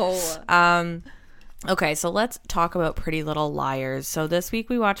 No. Okay, so let's talk about Pretty Little Liars. So this week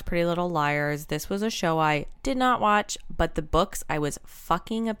we watched Pretty Little Liars. This was a show I did not watch, but the books I was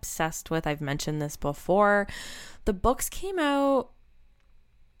fucking obsessed with. I've mentioned this before. The books came out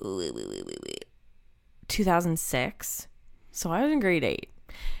 2006. So I was in grade 8.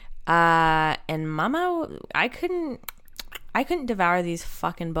 And mama, I couldn't devour these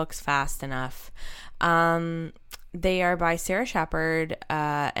fucking books fast enough. They are by Sarah Shepard,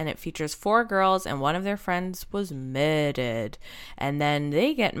 and it features 4 girls, and one of their friends was murdered. And then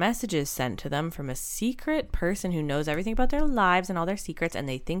they get messages sent to them from a secret person who knows everything about their lives and all their secrets, and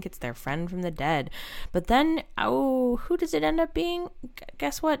they think it's their friend from the dead. But then, who does it end up being?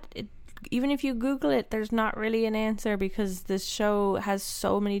 Guess what? Even if you Google it, there's not really an answer because this show has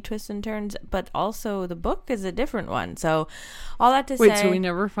so many twists and turns, but also the book is a different one. So all that to say... Wait, so we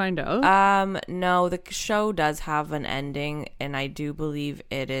never find out? No, the show does have an ending, and I do believe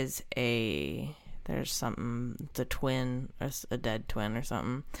it is there's something, the twin, or a dead twin or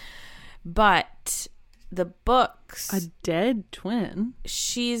something. But the books... A dead twin?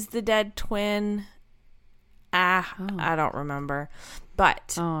 She's the dead twin. I don't remember.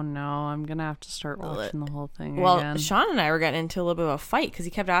 But oh no, I'm gonna have to start watching the whole thing well, again. Sean and I were getting into a little bit of a fight because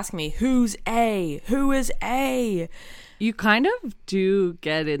he kept asking me, who's A? Who is A? You kind of do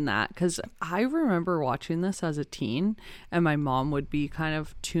get in that because I remember watching this as a teen, and my mom would be kind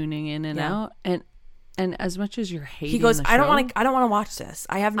of tuning in and out, and as much as you're hating, he goes, the I show, don't want to watch this.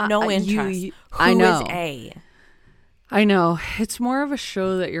 I have no interest. Who I know. is A? I know it's more of a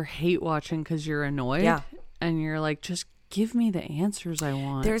show that you're hate watching because you're annoyed, and you're like, just give me the answers I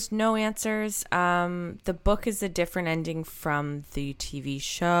want. There's no answers. The book is a different ending from the TV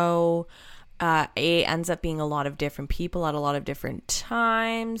show. A ends up being a lot of different people at a lot of different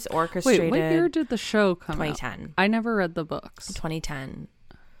times, orchestrated. Wait, what year did the show come 2010. out? 2010. I never read the books. 2010.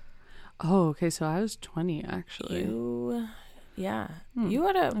 Oh, okay. So I was 20 actually. You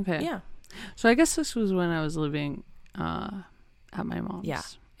had a okay. Yeah. So I guess this was when I was living at my mom's. Yeah.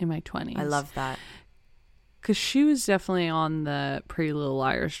 In my 20s. I love that. Because she was definitely on the Pretty Little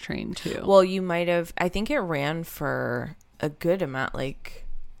Liars train too. Well, you might have. I think it ran for a good amount, like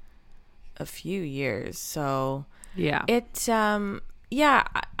a few years. So yeah, it. Yeah.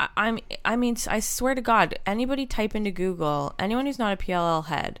 I mean, I swear to God, anybody type into Google, anyone who's not a PLL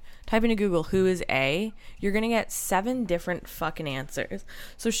head, type into Google who is A. You're gonna get 7 different fucking answers.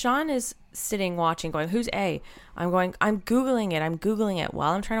 So Sean is sitting watching, going, "Who's A?" I'm Googling it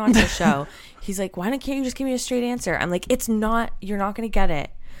while I'm trying to watch the show. He's like, can't you just give me a straight answer? I'm like, it's not, you're not going to get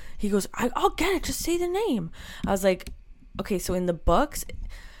it. He goes, I'll get it. Just say the name. I was like, okay, so in the books,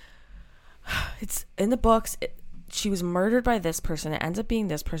 she was murdered by this person. It ends up being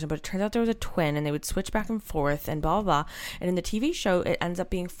this person, but it turns out there was a twin and they would switch back and forth and blah, blah, blah. And in the TV show, it ends up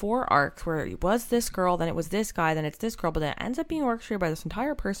being 4 arcs where it was this girl, then it was this guy, then it's this girl, but then it ends up being orchestrated by this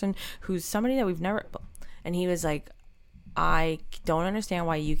entire person who's somebody that we've never... And he was like, I don't understand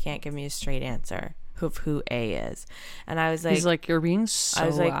why you can't give me a straight answer of who A is. And I was like... He's like, you're being so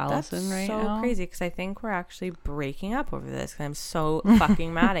Allison right now. That's so crazy because I think we're actually breaking up over this because I'm so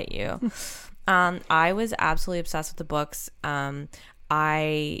fucking mad at you. I was absolutely obsessed with the books.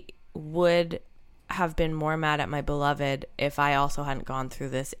 I would have been more mad at my beloved if I also hadn't gone through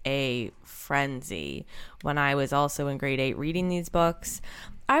this A frenzy when I was also in grade 8 reading these books.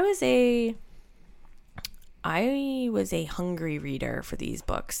 I was a I was a hungry reader for these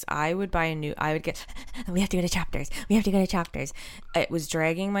books. I would get, we have to go to chapters. We have to go to chapters. It was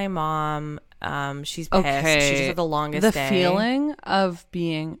dragging my mom. She's pissed. Okay. She just had the longest day. The feeling of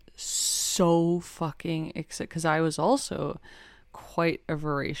being so fucking excited, because I was also quite a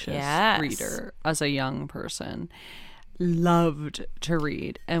voracious reader as a young person. Loved to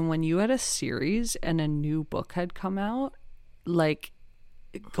read. And when you had a series and a new book had come out, like,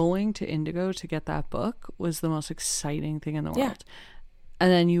 going to Indigo to get that book was the most exciting thing in the world.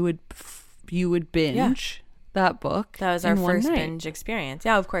 And then you would binge that book. That was our first binge experience.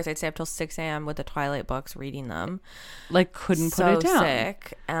 Yeah, of course. I'd stay up till 6 a.m. with the Twilight books reading them. Like, couldn't put it down.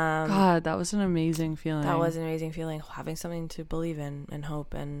 Sick. God, that was an amazing feeling. That was an amazing feeling, having something to believe in and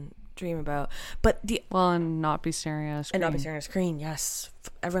hope and dream about. But and not be staring at a screen. And not be staring at a screen, yes.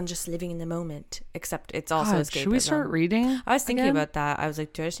 Everyone's just living in the moment. Except it's also escapism. Should we start reading? I was thinking about that. I was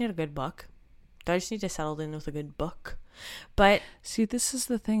like, do I just need a good book? Do I just need to settle in with a good book? But see, this is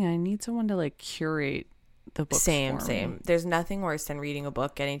the thing. I need someone to, like, curate the book. Same. There's nothing worse than reading a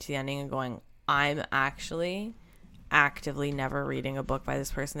book, getting to the ending and going, I'm actually actively never reading a book by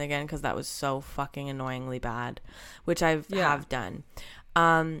this person again, because that was so fucking annoyingly bad, which have done.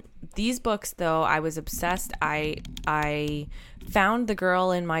 These books, though, I was obsessed. I found the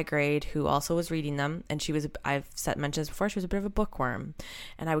girl in my grade who also was reading them, and I've mentioned this before, she was a bit of a bookworm,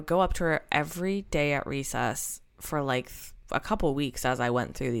 and I would go up to her every day at recess for like a couple weeks as I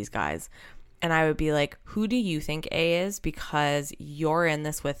went through these guys, and I would be like, who do you think A is? Because you're in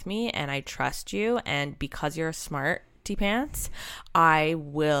this with me and I trust you, and because you're smart pants,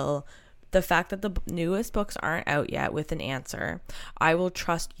 the fact that the newest books aren't out yet with an answer, I will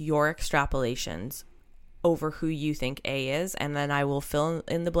trust your extrapolations over who you think A is, and then I will fill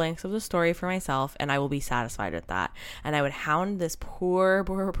in the blanks of the story for myself, and I will be satisfied with that. And I would hound this poor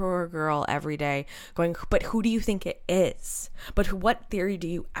girl every day, going, but who do you think it is? But what theory do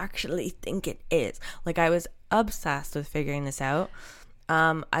you actually think it is? Like, I was obsessed with figuring this out.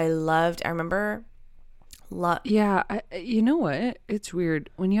 You know what? It's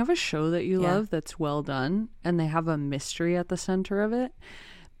weird. When you have a show that you love that's well done and they have a mystery at the center of it,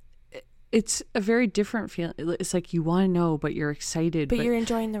 it's a very different feeling. It's like you want to know, but you're excited. But you're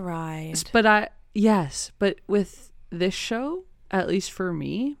enjoying the ride. But with this show, at least for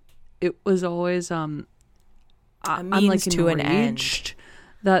me, it was always I'm like to an end.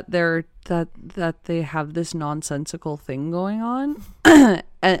 That they have this nonsensical thing going on, and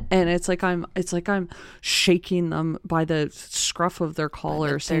it's like I'm shaking them by the scruff of their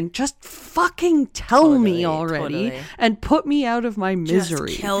collar, saying, "Just fucking tell me already, and put me out of my misery.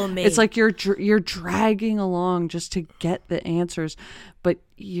 Just kill me." It's like you're dragging along just to get the answers, but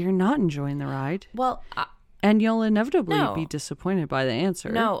you're not enjoying the ride. Well, and you'll inevitably be disappointed by the answer.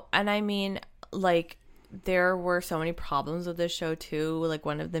 No, and I mean, like, there were so many problems with this show too. Like,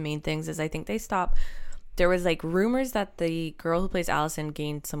 one of the main things is I think there was like rumors that the girl who plays Allison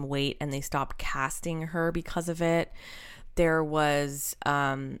gained some weight and they stopped casting her because of it. There was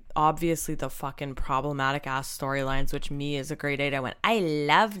obviously the fucking problematic ass storylines, which me as a grade 8, I went, I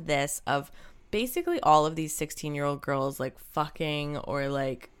love this, of basically all of these 16-year-old girls like fucking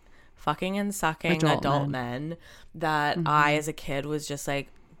and sucking adult men that I as a kid was just like,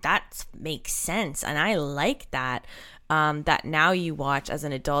 that makes sense, and I like that. That now you watch as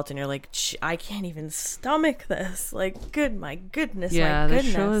an adult and you're like, I can't even stomach this. Like, my goodness. The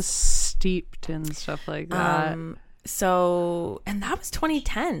show is steeped in stuff like that. So, and that was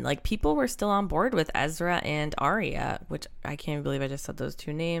 2010. Like, people were still on board with Ezra and Arya, which I can't believe I just said those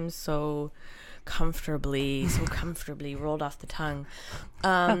two names so comfortably rolled off the tongue.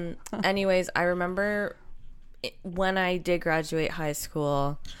 Anyways, I remember when I did graduate high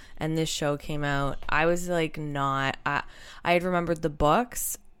school and this show came out, I was like, I had remembered the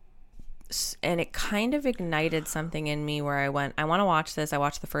books, and it kind of ignited something in me where I went, I want to watch this. I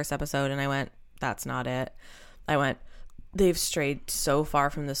watched the first episode and I went, that's not it. I went, they've strayed so far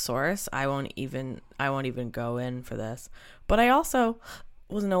from the source. I won't even go in for this. But I also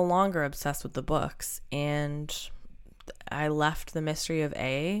was no longer obsessed with the books, and I left the mystery of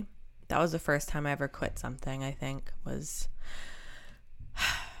A. That was the first time I ever quit something, I think, was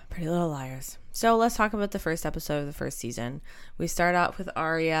Pretty Little Liars. So let's talk about the first episode of the first season. We start out with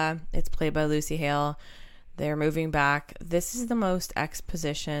Arya. It's played by Lucy Hale. They're moving back. This is the most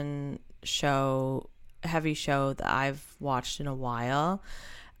exposition heavy show that I've watched in a while.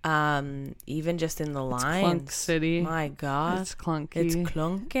 Even just in the lines. Clunk City. My God. It's clunky. It's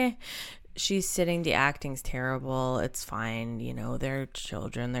clunky. She's sitting, the acting's terrible. It's fine. They're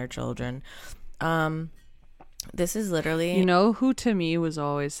children. This is literally... You know who to me was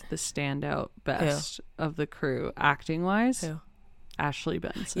always the standout best of the crew, acting wise? Who? Ashley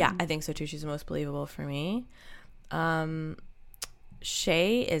Benson. Yeah, I think so too. She's the most believable for me.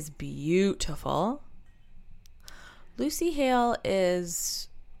 Shay is beautiful. Lucy Hale is...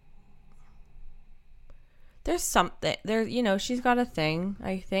 There's something there, you know, she's got a thing,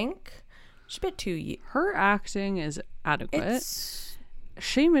 I think. She's a bit too... Her acting is adequate.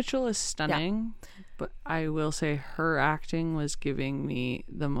 Shay Mitchell is stunning, but I will say her acting was giving me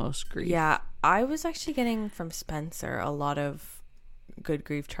the most grief. Yeah, I was actually getting from Spencer a lot of good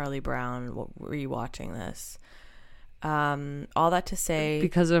grief Charlie Brown rewatching this. All that to say...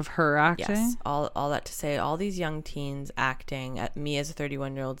 Because of her acting? Yes, all that to say, all these young teens acting at me as a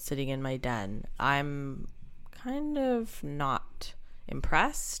 31-year-old sitting in my den. I'm kind of not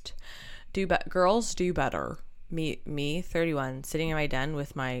impressed. Girls do better. Me 31, sitting in my den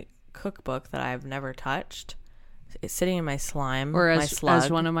with my cookbook that I've never touched, sitting in my slime, or my slug.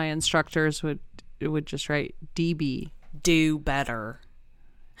 as one of my instructors would just write, DB. Do better.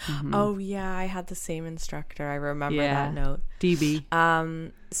 Mm-hmm. Oh yeah, I had the same instructor. I remember that note.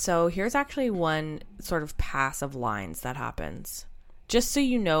 DB. So here's actually one sort of pass of lines that happens, just so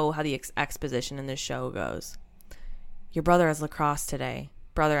you know how the exposition in this show goes. Your brother has lacrosse today.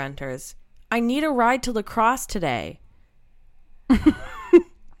 Brother enters. I need a ride to lacrosse today.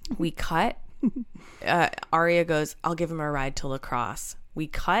 We cut. Aria goes, I'll give him a ride to lacrosse. We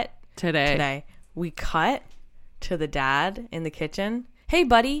cut today. We cut to the dad in the kitchen. Hey,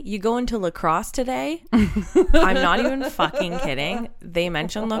 buddy, you going to lacrosse today? I'm not even fucking kidding. They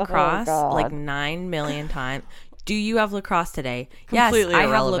mentioned lacrosse like 9 million times. Do you have lacrosse today? Completely yes, I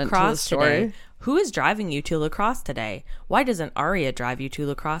have irrelevant to the lacrosse story. today. Who is driving you to lacrosse today? Why doesn't Aria drive you to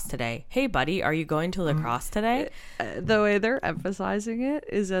lacrosse today? Hey, buddy, are you going to lacrosse today? The way they're emphasizing it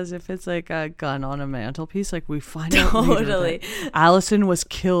is as if it's like a gun on a mantelpiece. Like, we find out later that Allison was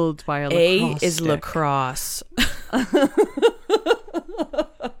killed by a lacrosse is stick. lacrosse.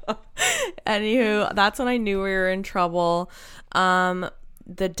 Anywho, that's when I knew we were in trouble.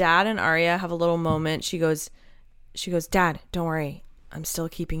 The dad and Aria have a little moment. She goes, Dad, don't worry. I'm still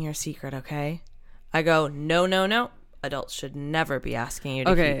keeping your secret, okay? I go, no. Adults should never be asking you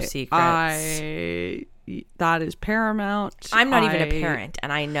to keep secrets. That is paramount. I'm not even a parent,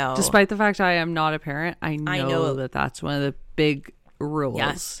 and I know. Despite the fact I am not a parent, I know that that's one of the big rules.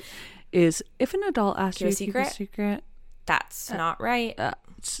 Yes. Is if an adult asks you to keep a secret, that's not right.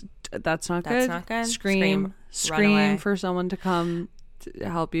 That's not good. That's not good. Scream for someone to come to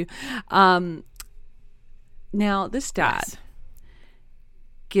help you. Now, this dad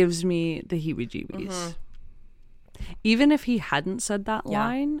gives me the heebie-jeebies. Mm-hmm. Even if he hadn't said that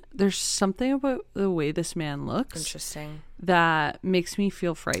line, there's something about the way this man looks interesting that makes me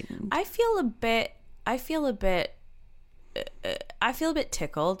feel frightened. I feel a bit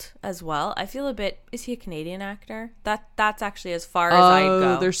tickled as well. I feel a bit... Is he a Canadian actor? That's actually as far as I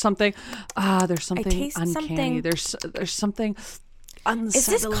go. There's something uncanny. Something. There's something unsettling. Is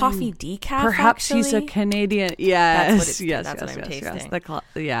this coffee decaf? Perhaps actually? He's a Canadian. Yes, that's what I'm tasting.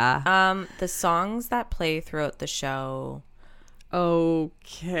 The songs that play throughout the show.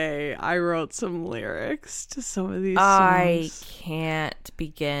 Okay, I wrote some lyrics to some of these songs. I can't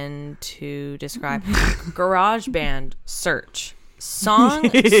begin to describe. Garage band, search. Song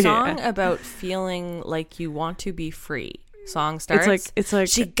about feeling like you want to be free. Song starts. It's like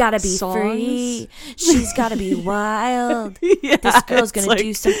she gotta be songs. Free. She's gotta be wild. This girl's gonna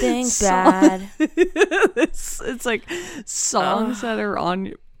do something bad. It's like songs that are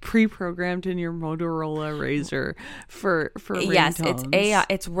on pre-programmed in your Motorola Razr for yes, ringtones. It's AI.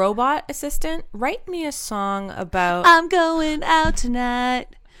 It's robot assistant. Write me a song about. I'm going out tonight.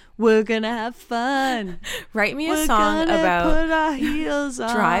 We're gonna have fun. Write me a song about put our heels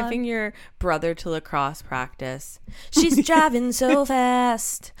on. Driving your brother to lacrosse practice. She's driving so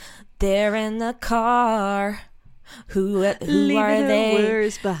fast. They're in the car. Who are they?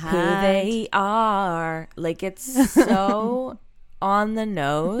 Who they are? Like, it's so on the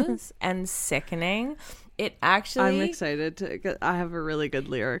nose and sickening. It actually... I'm excited. I have a really good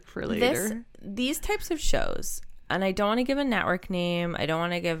lyric for later. These types of shows... And I don't want to give a network name. I don't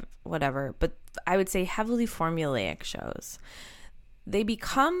want to give whatever. But I would say heavily formulaic shows. They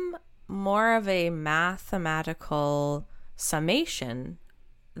become more of a mathematical summation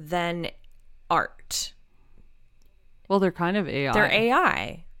than art. Well, they're kind of AI. They're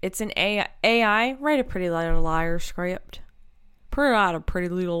AI. It's an AI. Write a Pretty Little Liars script. Write a Pretty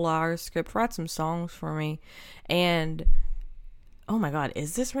Little Liars script. Write some songs for me. And... oh my God,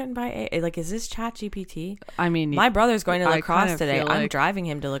 is this written by like, is this Chat GPT? I mean, my brother's going to I lacrosse kind of today. feel I'm like- driving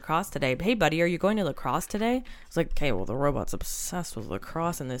him to lacrosse today. Hey, buddy, are you going to lacrosse today? It's like, okay, well, the robot's obsessed with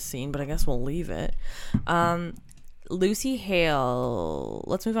lacrosse in this scene, but I guess we'll leave it. Lucy Hale.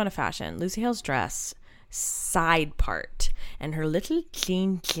 Let's move on to fashion. Lucy Hale's dress, side part, and her little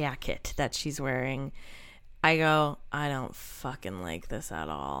jean jacket that she's wearing. I don't fucking like this at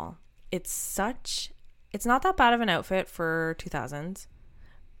all. It's not that bad of an outfit for 2000s,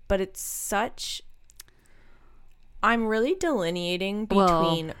 but I'm really delineating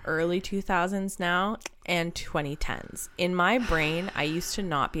between early 2000s now and 2010s. In my brain, I used to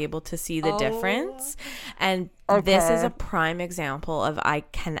not be able to see the difference. And this is a prime example of I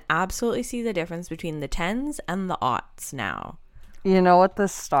can absolutely see the difference between the 10s and the aughts now. You know what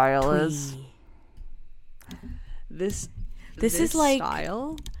this style is? This is like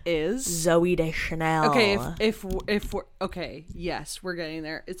style is Zoe Deschanel. Okay, if we're okay, yes, we're getting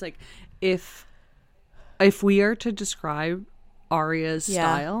there. It's like if we are to describe Aria's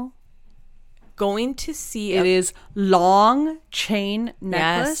style, going to see it is long chain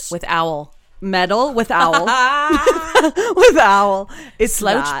necklace with owl. Metal with owl. With owl. It's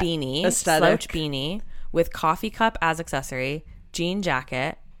slouch beanie. Aesthetic. Slouch beanie with coffee cup as accessory, jean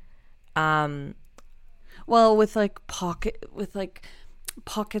jacket. Well, with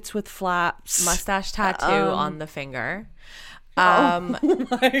pockets with flaps, mustache tattoo on the finger. Oh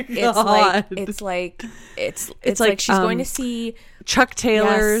my God. It's like she's going to see Chuck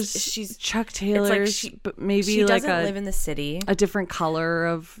Taylor's. Yes, she's Chuck Taylor's, but maybe she like doesn't live in the city. A different color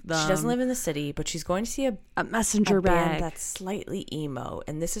of them. She doesn't live in the city, but she's going to see a messenger bag band that's slightly emo,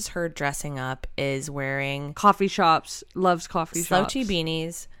 and this is her dressing up. Is wearing coffee shops. Loves coffee shops. Slouchy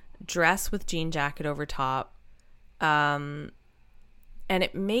beanies, dress with jean jacket over top, and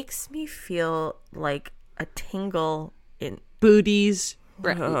it makes me feel like a tingle in. Booties,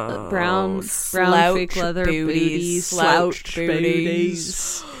 brown fake leather booties, slouched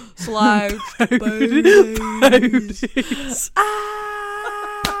booties, slouched booties.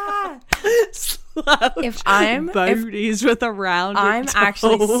 If I'm booties with a round, I'm toe.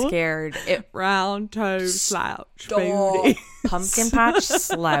 Actually scared. Round toe slouch booty, pumpkin patch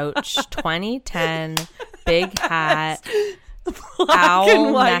slouch, 2010, big hat.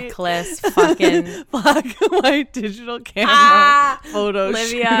 Owl necklace, fucking black and white digital camera photo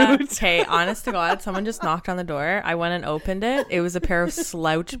Olivia. shoot. Okay, honest to God, someone just knocked on the door. I went and opened it. It was a pair of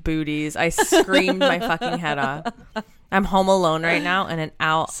slouch booties. I screamed my fucking head off. I'm home alone right now, and an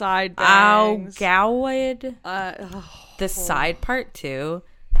owl side bangs. Gowid. The side part too.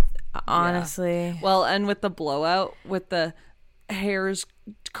 Honestly, yeah. Well, and with the blowout, with the hairs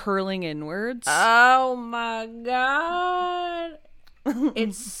curling inwards. Oh my God.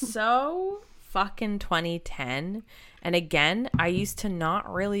 It's so fucking 2010. And again, I used to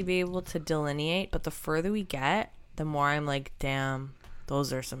not really be able to delineate, but the further we get, the more I'm like, damn,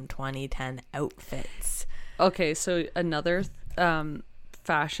 those are some 2010 outfits. Okay, so another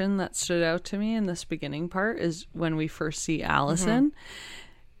fashion that stood out to me in this beginning part is when we first see Allison. Mm-hmm.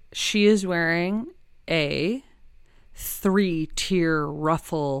 She is wearing a 3-tier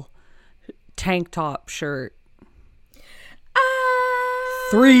ruffle tank top shirt.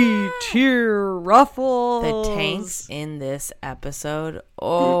 3-tier ruffles. The tanks in this episode,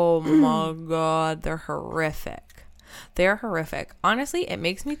 oh my God, they're horrific. They're horrific. Honestly, it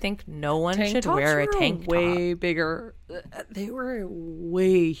makes me think no one should wear a tank top. Way bigger. They were a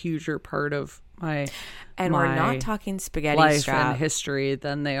way huger part of my we're not talking spaghetti life strap and history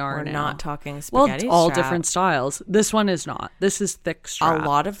than they are now. We're not talking spaghetti all strap. Different styles. This one is not. This is thick strap. A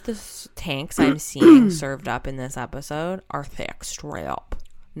lot of the tanks I'm seeing served up in this episode are thick strap.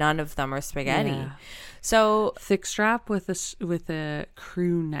 None of them are spaghetti. Yeah. So thick strap with a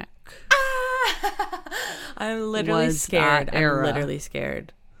crew neck. I'm literally scared. I'm literally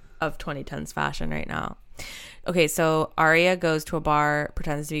scared of 2010s fashion right now. Okay, so Aria goes to a bar,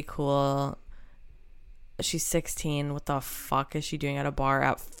 pretends to be cool. She's 16. What the fuck is she doing at a bar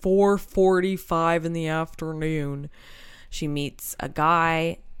at 4:45 in the afternoon? She meets a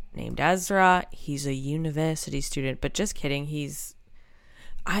guy named Ezra. He's a university student, but just kidding.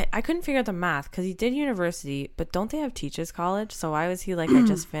 I couldn't figure out the math because he did university, but don't they have teachers college? So why was he like, I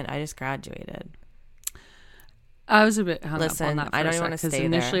just graduated? I was a bit hung up on that for I don't a want to stay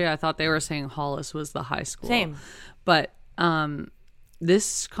initially there. I thought they were saying Hollis was the high school. Same. But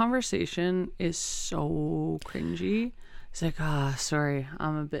this conversation is so cringy. He's like, sorry,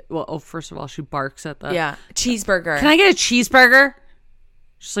 I'm a bit... Well, first of all, she barks at the... Yeah, cheeseburger. Can I get a cheeseburger?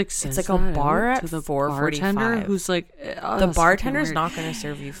 Just like says It's like a that bar out at to the 4:45. bartender who's like, The bartender's not going to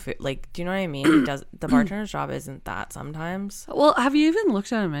serve you food. Like, do you know what I mean? He does. The bartender's job isn't that sometimes. Well, have you even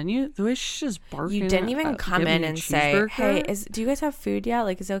looked at a menu? The way she's just barking. You didn't even come in and say, "Hey, do you guys have food yet?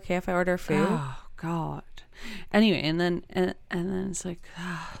 Like, is it okay if I order food?" Oh God. Anyway, and then it's like,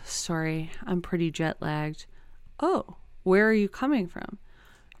 sorry, I'm pretty jet lagged. Oh, where are you coming from?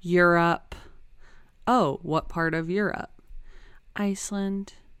 Europe. Oh, what part of Europe?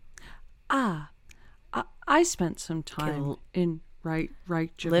 Iceland. I spent some time in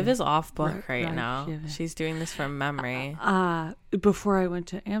Reykjavik. Liv is off book right now. Reykjavik. She's doing this from memory. Before I went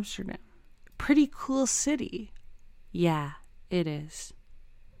to Amsterdam. Pretty cool city. Yeah, it is.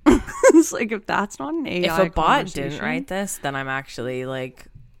 It's like, if that's not an AI If a bot didn't write this, then I'm actually like,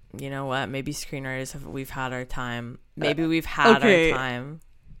 you know what? Maybe screenwriters we've had our time. Maybe we've had our time.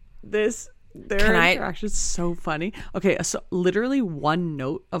 Their interaction is so funny. Okay, so literally one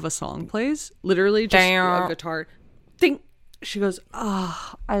note of a song plays. Literally just a guitar. Ding. She goes,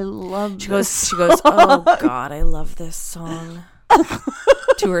 "Oh, I love this." She goes, "Oh God, I love this song."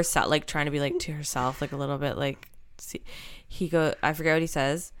 To herself, like trying to be like to herself, like a little bit like. See, I forget what he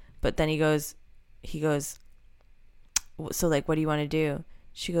says, but then he goes, "So like, what do you want to do?"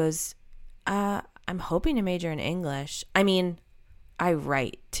 She goes, "I'm hoping to major in English. I mean, I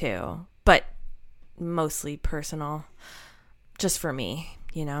write too, but mostly personal, just for me,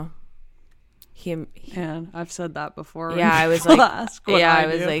 you know." And I've said that before. Yeah, I was like, I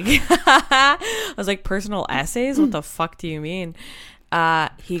was like, personal essays? What the fuck do you mean?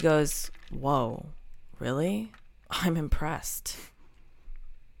 He goes, "Whoa, really? I'm impressed."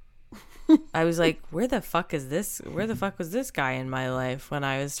 I was like, where the fuck was this guy in my life when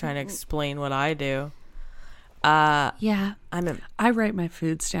I was trying to explain what I do? Yeah, I write my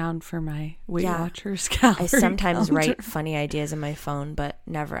foods down for my Weight Watchers calorie I sometimes calendar. write funny ideas in my phone, but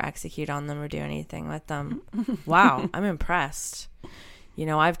never execute on them or do anything with them. Wow, I'm impressed. You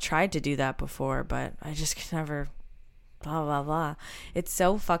know, I've tried to do that before, but I just can never. Blah blah blah. It's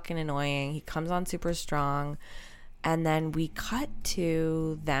so fucking annoying. He comes on super strong, and then we cut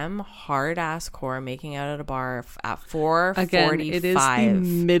to them hard ass core making out at a bar at 4:45. Again, it is the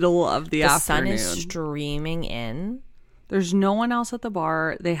middle of the afternoon. The sun is streaming in. There's no one else at the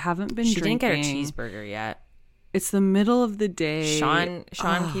bar. They haven't been drinking. She didn't get a cheeseburger yet. It's the middle of the day. Sean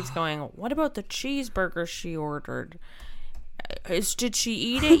keeps going, "What about the cheeseburger she ordered? Did she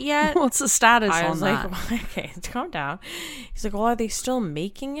eat it yet?" What's the status on that? I was like, well, okay, calm down. He's like, "Well, are they still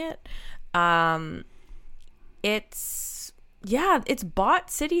making it?" It's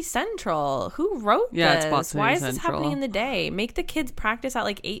Bot City Central. Who wrote this? It's Bot City Why is Central. this happening in the day? Make the kids practice at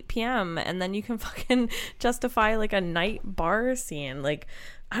like 8 p.m. and then you can fucking justify like a night bar scene. Like,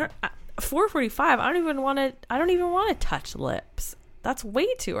 4:45. I don't even want to touch lips. That's way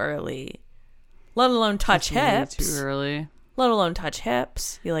too early. Let alone touch hips. Way too early. Let alone touch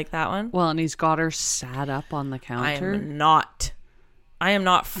hips. You like that one? Well, and he's got her sat up on the counter. I am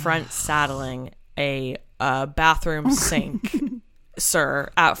not front saddling a bathroom sink, sir,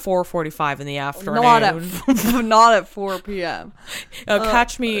 at 4:45 in the afternoon. Not at 4 p.m.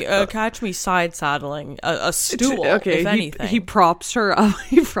 Catch me side saddling a stool. Okay, if anything. He props her up.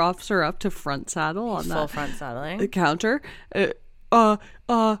 He props her up to front saddle on full front saddling the counter.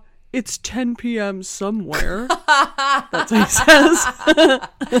 It's 10 p.m. somewhere. That's what he says.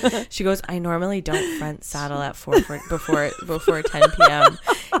 She goes, "I normally don't front saddle at 4 before 10 p.m.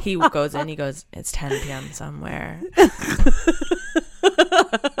 He goes in. He goes, "It's 10 p.m. somewhere."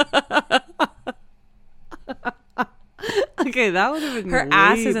 Okay, that would have been her way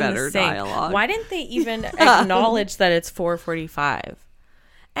ass is in better the sink. dialogue. Why didn't they even acknowledge that it's 4:45?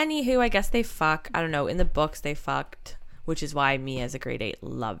 Anywho, I guess they fuck. I don't know. In the books, they fucked. Which is why me as a grade 8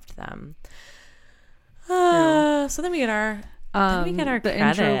 loved them. So then we get our the credit.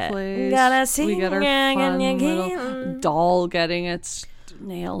 intro plays. We get our fun little doll getting its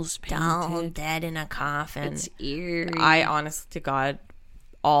nails painted. Doll dead in a coffin. It's eerie. I honest to God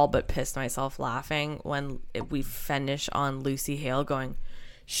all but pissed myself laughing when we finish on Lucy Hale going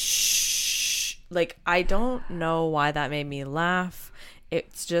shh. Like, I don't know why that made me laugh.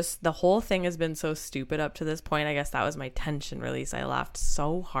 It's just the whole thing has been so stupid up to this point. I guess that was my tension release. I laughed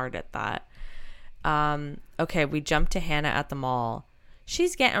so hard at that. Okay, we jump to Hannah at the mall.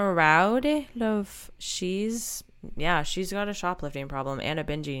 She's getting rowdy, love. She's got a shoplifting problem and a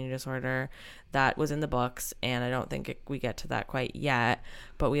binge eating disorder that was in the books, and I don't think we get to that quite yet,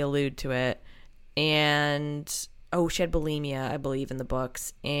 but we allude to it. And she had bulimia, I believe, in the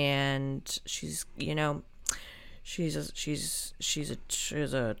books, and she's, She's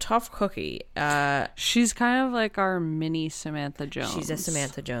a tough cookie. She's kind of like our mini Samantha Jones. She's a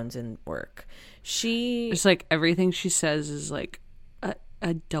Samantha Jones in work. It's like everything she says is like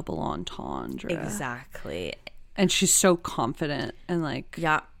a double entendre. Exactly. And she's so confident and like,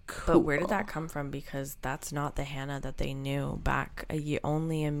 yeah. cool. But where did that come from? Because that's not the Hannah that they knew back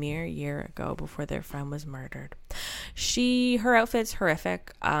only a mere year ago before their friend was murdered. Her outfit's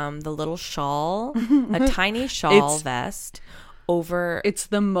horrific. The little shawl, a tiny shawl vest over. It's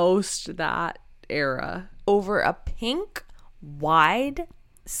the most that era. Over a pink, wide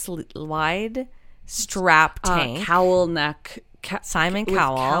strap tank. Cowl neck. Simon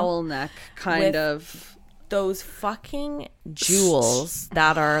Cowell. Cowl neck, kind of. Those fucking jewels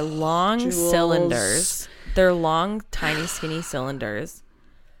that are long cylinders. They're long, tiny, skinny cylinders.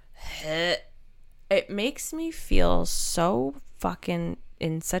 It makes me feel so fucking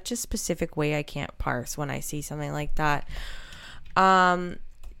in such a specific way I can't parse when I see something like that.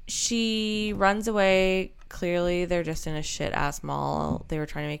 She runs away. Clearly, they're just in a shit ass mall. They were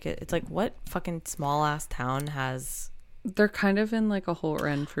trying to make it. It's like, what fucking small ass town has? They're kind of in like a whole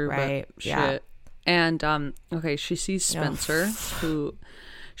Renfrew right? Shit. Yeah. And okay, she sees Spencer, who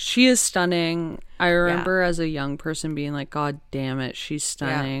she is stunning. I remember as a young person being like, God damn it, she's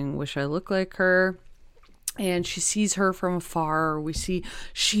stunning. Wish I looked like her. And she sees her from afar. We see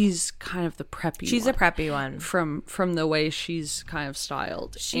she's kind of the preppy. She's one a preppy one from the way she's kind of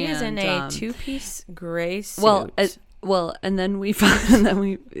styled. She is in a two-piece gray suit. Well, and then we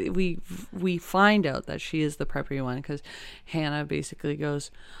find we find out that she is the preppy one because Hannah basically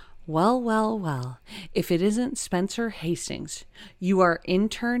goes, well, if it isn't Spencer Hastings, you are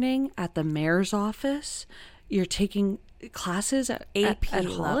interning at the mayor's office, you're taking classes at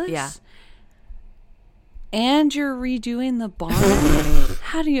Hollis, and you're redoing the barn.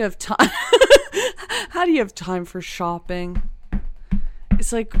 How do you have time? How do you have time for shopping?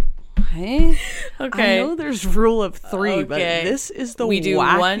 It's like, hey, okay. I know there's rule of three, but this is the we do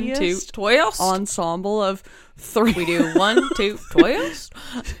wackiest 1, 2, twist ensemble of three. We do 1, 2, twist.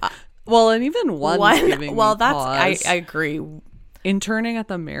 Well, and even one's giving me that's pause. I agree. Interning at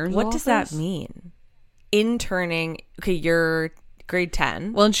the mayor's what office? Does that mean? Interning. Okay, you're grade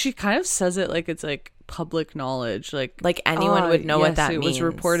 10. Well, and she kind of says it like it's like public knowledge, like anyone would know what that means. It was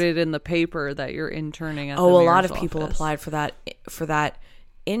reported in the paper that you're interning at the mayor's a lot of office. People applied for that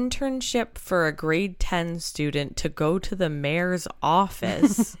internship for a grade 10 student to go to the mayor's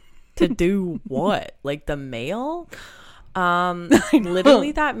office to do what? Like the mail?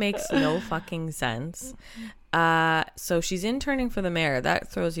 Literally that makes no fucking sense. So she's interning for the mayor. That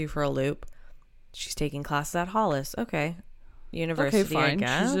throws you for a loop. She's taking classes at Hollis. Okay. University, okay, fine. I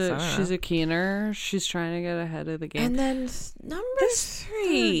guess. She's a keener. She's trying to get ahead of the game. And then number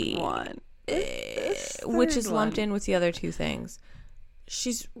 3 one, which is lumped in with the other two things.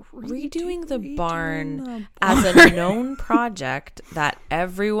 She's redoing the barn as a known project that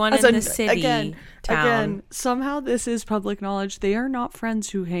everyone in the city, again, somehow this is public knowledge. They are not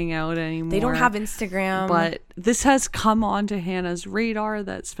friends who hang out anymore. They don't have Instagram. But this has come onto Hannah's radar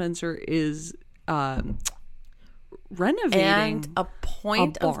that Spencer is renovating. And a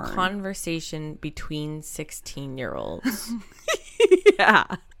point of conversation between 16-year-olds. Yeah.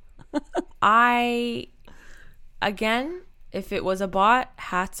 If it was a bot,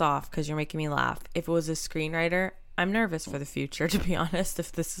 hats off, because you're making me laugh. If it was a screenwriter, I'm nervous for the future, to be honest,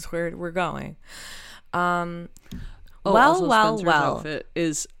 if this is where we're going. Spencer's outfit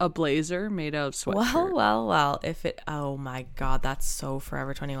is a blazer made out of sweatshirt. Well, oh my God, that's so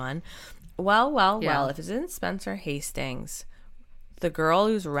Forever 21. Well, if it's in Spencer Hastings, the girl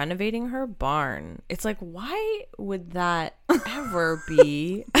who's renovating her barn, it's like, why would that ever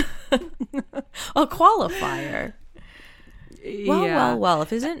be a qualifier? Well,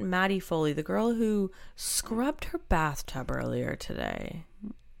 if it isn't Maddie Foley, the girl who scrubbed her bathtub earlier today.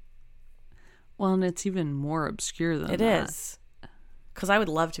 Well, and it's even more obscure than that. It is. Because I would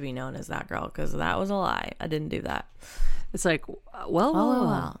love to be known as that girl, because that was a lie. I didn't do that. It's like,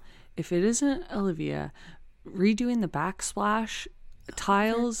 well. If it isn't Olivia redoing the backsplash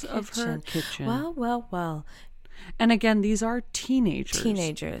tiles of her kitchen. Well. And again, these are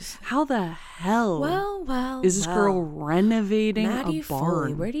teenagers. How the hell is this girl renovating Maddie a barn?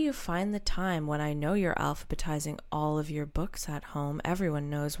 Foley, where do you find the time when I know you're alphabetizing all of your books at home? Everyone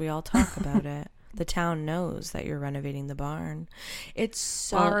knows, we all talk about it. The town knows that you're renovating the barn. It's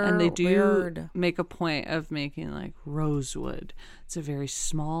so and they do weird. Make a point of making like Rosewood. It's a very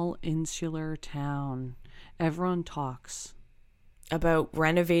small insular town. Everyone talks. about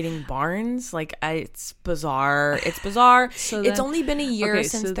renovating barns. Like, it's bizarre. It's bizarre. So it's then- only been a year okay,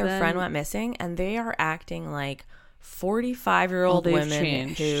 since so their then- friend went missing, and they are acting like 45-year-old they've women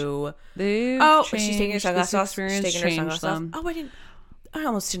changed. who They've she's taking her changed. sunglasses This off. She's experience taking her changed sunglasses off. them. I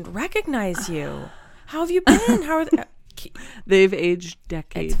almost didn't recognize you. How have you been? How are they? They've aged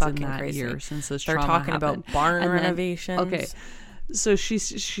decades in fucking that crazy. year since this They're trauma talking happened. about barn And then- renovations. Okay, so she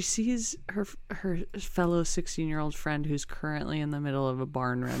sees her fellow 16-year-old friend who's currently in the middle of a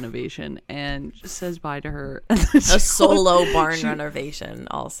barn renovation and says bye to her. And then A solo barn she- renovation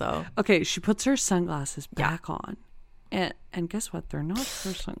also. Okay, she puts her sunglasses back on. And guess what? They're not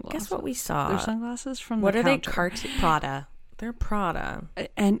her sunglasses. Guess what we saw? They're sunglasses from What the are they? counter. Prada. They're Prada.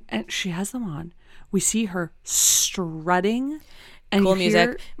 And she has them on. We see her strutting. And Cool you music.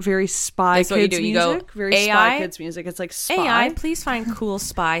 hear very Spy That's what you Kids do. You go, music. Very AI? Spy Kids music. It's like Spy. AI, please find cool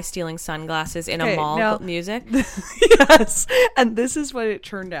spy stealing sunglasses in a Okay, mall now- music. Yes. And this is what it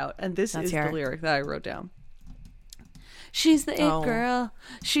turned out. And this Let's is hear the it. lyric that I wrote down. She's the Oh. it girl.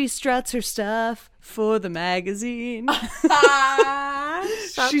 She struts her stuff for the magazine.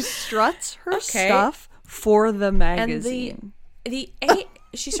 She struts her Okay. stuff for the And magazine.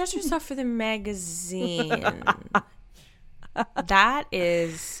 she starts her stuff for the magazine. That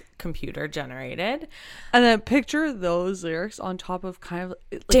is computer generated. And then picture those lyrics on top of kind of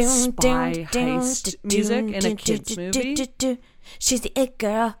like Dun, spy dun, heist dun, music dun, in a dun, kids dun, movie. dun, dun. She's the it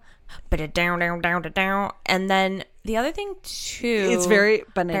girl. But down, down, down, down. And then the other thing too. It's very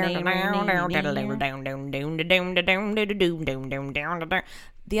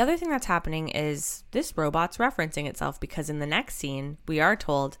The other thing that's happening is this robot's referencing itself, because in the next scene we are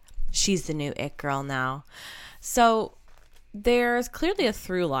told she's the new it girl now. So there's clearly a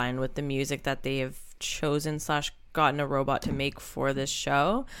through line with the music that they have chosen / gotten a robot to make for this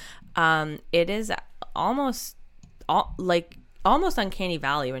show. It is almost uncanny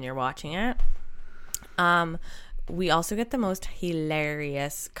valley when you're watching it. We also get the most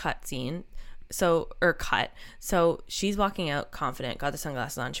hilarious cutscene. So she's walking out confident, got the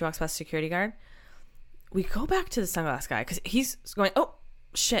sunglasses on. She walks past the security guard. We go back to the sunglass guy because he's going, oh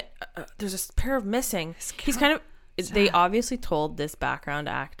shit, there's a pair of missing. He's kind of, they obviously told this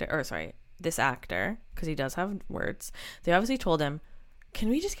this actor, because he does have words. They obviously told him, can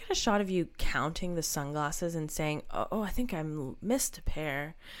we just get a shot of you counting the sunglasses and saying, oh, I think I missed a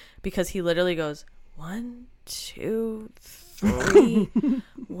pair? Because he literally goes, 1, 2, 3.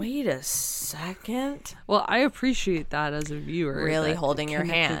 Wait a second. Well, I appreciate that as a viewer. Really that holding your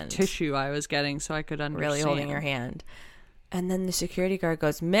connective hand. tissue I was getting so I could understand. Really holding your hand. And then the security guard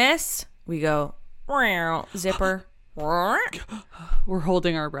goes, miss. We go, "Meow, zipper. We're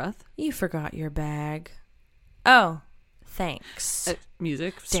holding our breath. You forgot your bag. Oh, thanks.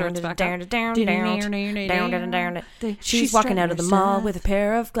 Music starts back up. She's walking out of the mall with a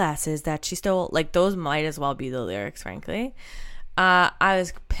pair of glasses that she stole. Like, those might as well be the lyrics, frankly. I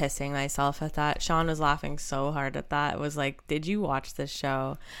was pissing myself at that. Sean was laughing so hard at that. It was like, did you watch this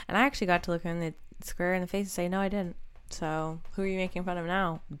show? And I actually got to look her in the square in the face and say, no, I didn't. So who are you making fun of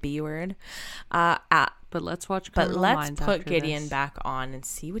now? B word. But let's watch. But Criminal let's Minds put after Gideon this. back on and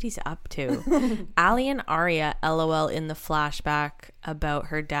see what he's up to. Allie and Arya LOL in the flashback about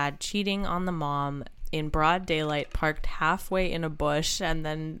her dad cheating on the mom in broad daylight, parked halfway in a bush, and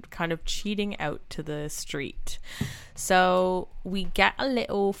then kind of cheating out to the street. So we get a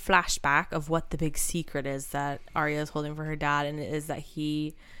little flashback of what the big secret is that Arya is holding for her dad, and it is that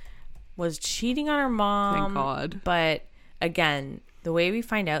he was cheating on her mom. Thank God. But again, the way we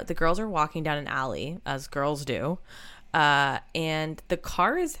find out, the girls are walking down an alley, as girls do, and the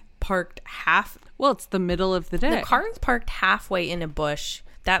car is parked Well, it's the middle of the day. the car is parked halfway in a bush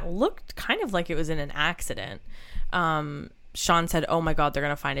that looked kind of like it was in an accident. Sean said, oh my God, they're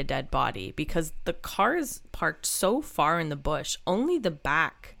going to find a dead body, because the car is parked so far in the bush. Only the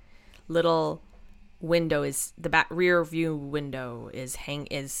back little window the back rear view window is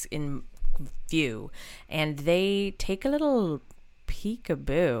in view, and they take a little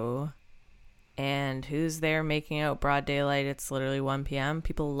peekaboo, and who's there making out broad daylight? It's literally 1 p.m.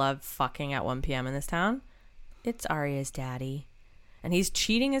 People love fucking at 1 p.m. in this town. It's Arya's daddy, and he's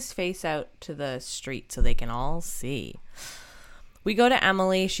cheating his face out to the street so they can all see. We go to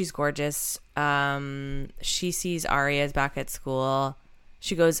Emily. She's gorgeous. She sees Arya's back at school.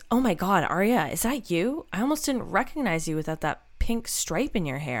 She goes, oh my God, Arya, is that you? I almost didn't recognize you without that pink stripe in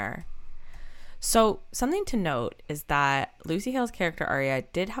your hair. So something to note is that Lucy Hale's character Arya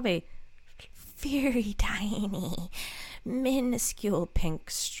did have a very tiny, minuscule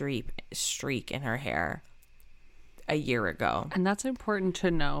pink streak in her hair. a year ago. And that's important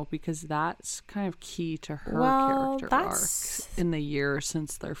to know because that's kind of key to her character arc in the year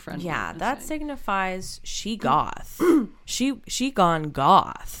since their friend. Yeah, that signifies she goth. she gone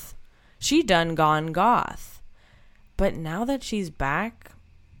goth. She done gone goth. But now that she's back,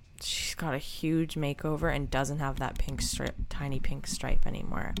 she's got a huge makeover and doesn't have that tiny pink stripe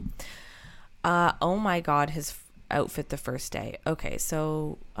anymore. Oh my God, his outfit the first day. Okay,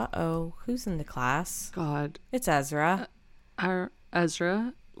 so who's in the class? God, it's Ezra.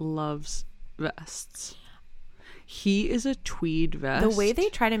 Ezra loves vests. He is a tweed vest. The way they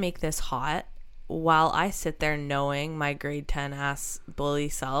try to make this hot, while I sit there knowing my grade 10 ass bully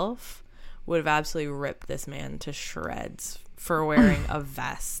self would have absolutely ripped this man to shreds for wearing a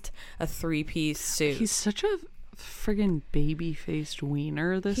vest, a 3-piece suit. He's such a friggin' baby-faced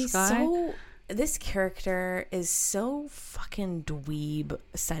wiener, this guy. This character is so fucking dweeb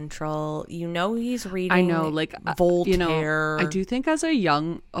central. You know he's reading. I know, like Voltaire. You know, I do think as a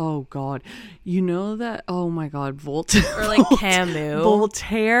young, oh God, you know that. Oh my God, Voltaire or like Camus.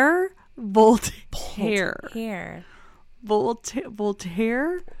 Voltaire.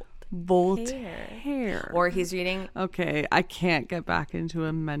 Or he's reading. Okay, I can't get back into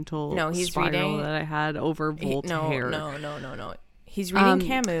a mental he's spiral reading, that I had over Voltaire. No. He's reading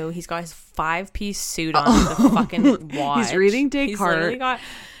Camus. He's got his 5-piece suit on with a fucking watch. He's reading Descartes.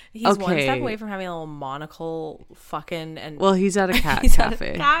 He's one step away from having a little monocle fucking Well, he's at a cat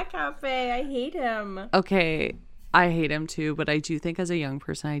cafe. At a cat cafe. I hate him. Okay, I hate him too, but I do think as a young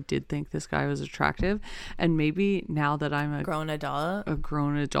person, I did think this guy was attractive. And maybe now that I'm a grown adult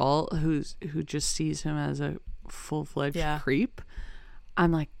who just sees him as a full-fledged creep,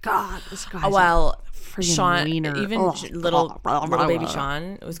 I'm like, God, this guy. Well, Sean, wiener. Even little baby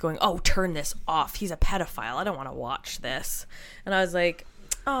Sean was going, oh, turn this off. He's a pedophile. I don't want to watch this. And I was like,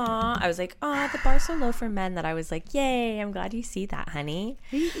 the bar's so low for men that I was like, yay, I'm glad you see that, honey.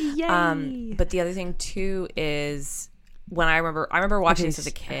 Yay. But the other thing too is when I remember watching this as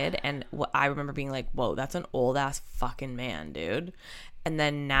a kid, and I remember being like, whoa, that's an old ass fucking man, dude. And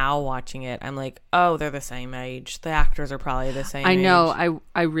then now watching it, I'm like, oh, they're the same age. The actors are probably the same age. I know.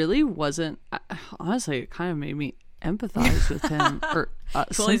 I really wasn't. Honestly, it kind of made me empathize with him or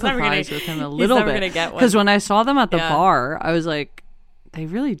sympathize with him a little bit. Because when I saw them at the bar, I was like, they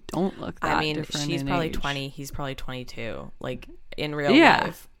really don't look that different. She's in probably age. 20. He's probably 22. Like in real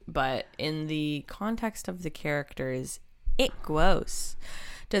life. But in the context of the characters, it gross.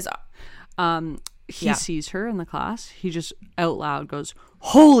 He sees her in the class. He just out loud goes,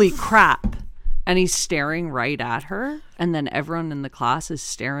 holy crap. And he's staring right at her. And then everyone in the class is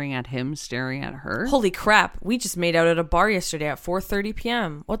staring at him, staring at her. Holy crap. We just made out at a bar yesterday at 4:30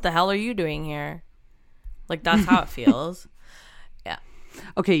 p.m. What the hell are you doing here? Like, that's how it feels. Yeah.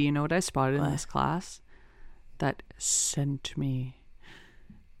 Okay, you know what I spotted in this class? That sent me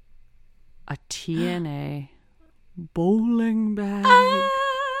a TNA bowling bag.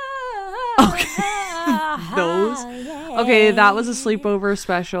 Okay. That was a sleepover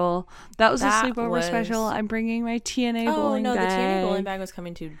special. I'm bringing my TNA bowling bag. The TNA bowling bag was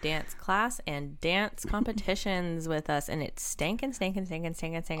coming to dance class and dance competitions with us, and it's stinking.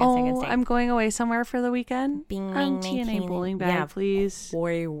 I'm going away somewhere for the weekend. TNA bowling bag, please.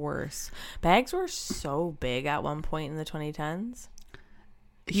 Way worse. Bags were so big at one point in the 2010s.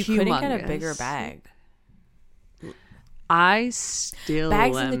 You couldn't get a bigger bag. I still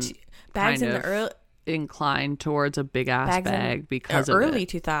bags in the early inclined towards a big ass bag because of early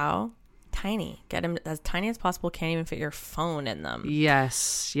 2000. Tiny. Get them as tiny as possible. Can't even fit your phone in them.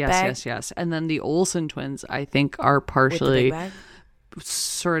 Yes. And then the Olsen twins, I think, are partially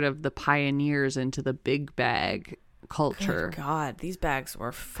sort of the pioneers into the big bag culture. Good God, these bags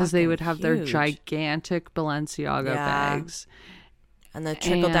were fucking because they would have huge. their gigantic Balenciaga bags, and the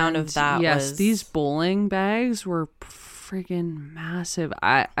trickle down of that. Yes, these bowling bags were friggin' massive.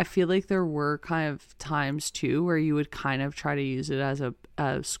 I feel like there were kind of times too where you would kind of try to use it as a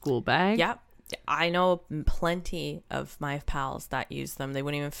school bag. Yep. I know plenty of my pals that use them. They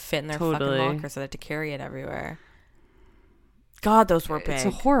wouldn't even fit in their fucking locker, so they had to carry it everywhere. God, those were big. It's a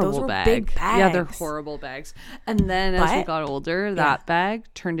horrible bag. Big bags. Yeah, they're horrible bags. And then as we got older, that bag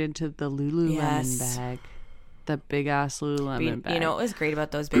turned into the Lululemon bag. The big ass Lululemon bag. You know what was great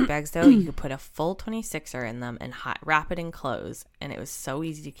about those big bags though? You could put a full 26er in them and wrap it in clothes, and it was so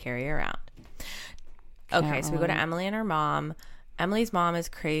easy to carry around. Okay, so we go to Emily and her mom. Emily's mom is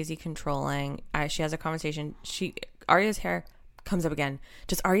crazy controlling. She has a conversation. Arya's hair comes up again.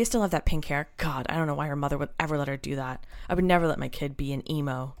 Does Arya still have that pink hair? God, I don't know why her mother would ever let her do that. I would never let my kid be an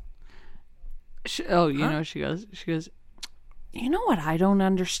emo. She goes, you know what I don't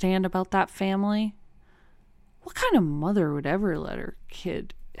understand about that family? What kind of mother would ever let her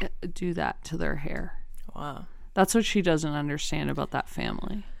kid do that to their hair? Wow. That's what she doesn't understand about that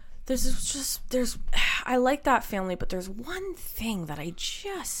family. I like that family, but there's one thing that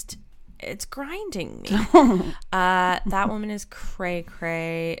it's grinding me. That woman is cray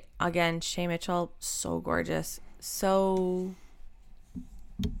cray. Again, Shay Mitchell, so gorgeous. So.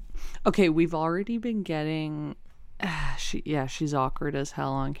 Okay, we've already been getting, she's awkward as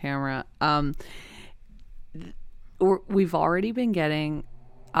hell on camera. We've already been getting,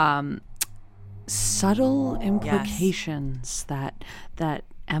 subtle implications that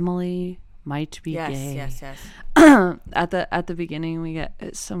Emily might be gay. Yes. At the beginning, we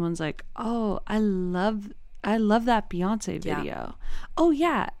get someone's like, "Oh, I love that Beyonce video." Yeah. Oh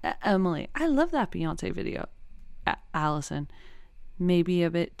yeah, Emily, I love that Beyonce video. Allison, maybe a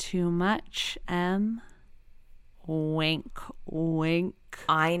bit too much. Wink, wink.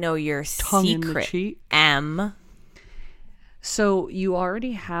 I know your Tongue in the secret. cheek. So you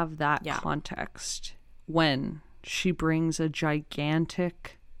already have that context when she brings a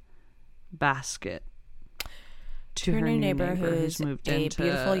gigantic basket to her new neighbor who's moved a into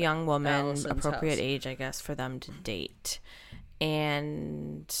beautiful young woman, Allison's appropriate house. age, I guess, for them to date.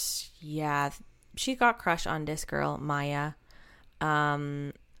 And yeah, she got crush on this girl, Maya.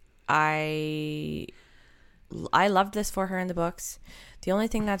 I loved this for her in the books. The only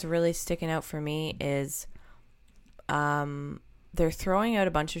thing that's really sticking out for me is they're throwing out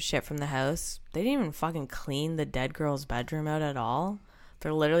a bunch of shit from the house. They didn't even fucking clean the dead girl's bedroom out at all.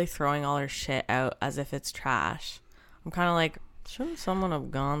 They're literally throwing all her shit out as if it's trash. I'm kind of like, shouldn't someone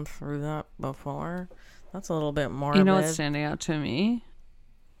have gone through that before? That's a little bit morbid. You know what's standing out to me?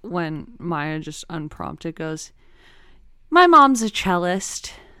 When Maya just unprompted goes, "My mom's a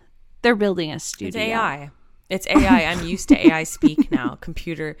cellist. They're building a studio." It's AI. I'm used to AI speak now.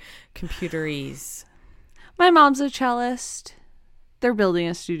 Computerese. "My mom's a cellist. They're building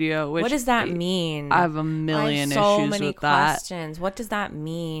a studio." Which what does that mean? I have a million so issues many with that. questions. What does that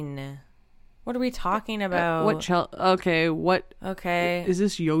mean? What are we talking about? Okay, is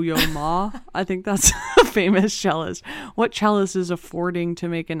this Yo-Yo Ma? I think that's a famous cellist. What cellist is affording to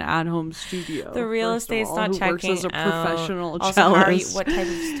make an at-home studio? The real estate's not checking works as a professional out. cellist. What type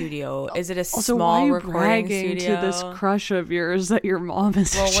of studio? Is it a Also, why small are you recording bragging studio? to this crush of yours that your mom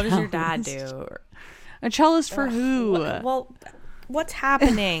is Well, a what does your cellist? dad do? A cellist for who? Well, what's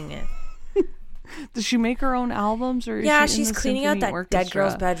happening? Does she make her own albums, or is she in she's the cleaning out symphony that orchestra? dead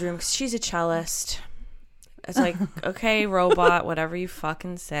girl's bedroom because she's a cellist. It's like, okay, robot, whatever you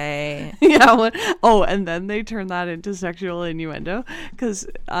fucking say. Yeah. And then they turn that into sexual innuendo because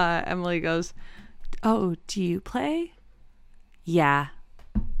Emily goes, "Oh, do you play?" "Yeah,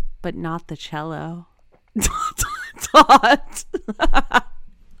 but not the cello."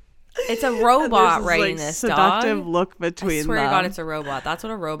 It's a robot There's writing like this, seductive dog. look between I swear them. to God, it's a robot. That's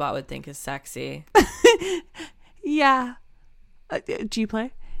what a robot would think is sexy. Yeah. Do you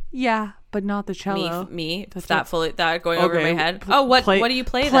play? Yeah, but not the cello. Me, That's that going over my head. Oh, what do you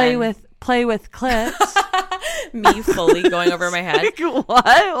play Play then? with clips. Me fully going over my head. Like, what?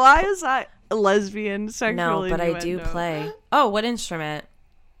 Why is that lesbian sexual No, but innuendo? I do play. Oh, what instrument?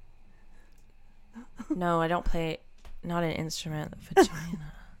 No, I don't play. Not an instrument.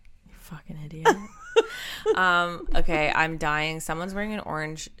 Vagina. You fucking idiot. Okay, I'm dying. Someone's wearing an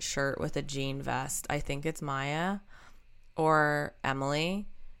orange shirt with a jean vest. I think it's Maya or Emily.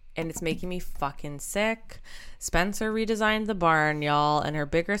 And it's making me fucking sick. Spencer redesigned the barn, y'all. And her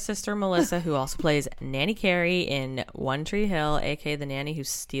bigger sister, Melissa, who also plays Nanny Carey in One Tree Hill, a.k.a. the nanny who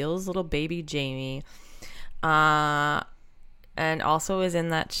steals little baby Jamie. And also is in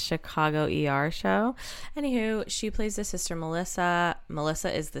that Chicago ER show. Anywho, she plays the sister Melissa.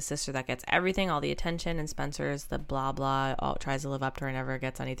 Melissa is the sister that gets everything, all the attention, and Spencer is the blah blah, tries to live up to her, never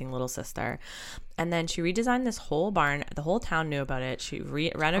gets anything, little sister. And then she redesigned this whole barn. The whole town knew about it. She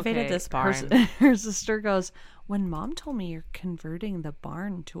renovated this barn. Her sister goes, "When mom told me you're converting the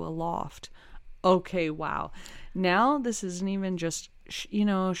barn to a loft." Okay, wow. Now this isn't even just,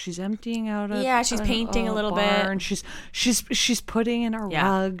 she's emptying out she's painting a little barn. bit. She's putting in a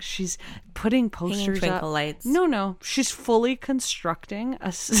rug. She's putting posters twinkle up. lights. No, she's fully constructing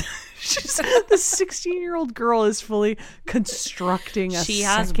the 16-year-old girl is fully constructing a She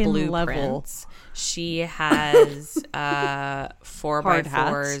has second blueprints. level. She has 4x4s.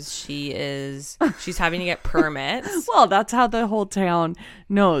 hats. She's having to get permits. Well, that's how the whole town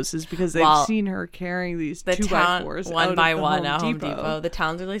knows, is because they've seen her carrying these 2x4s one by one at Home Home Depot. The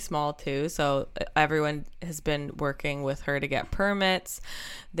town's really small too, so everyone has been working with her to get permits.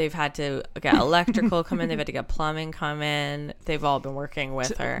 They've had to get electrical come in. They've had to get plumbing come in. They've all been working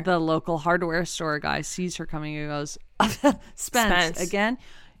with her. The local hardware store guy sees her coming and goes, Spence, again?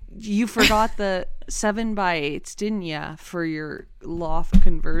 You forgot the 7x8s, didn't ya, for your loft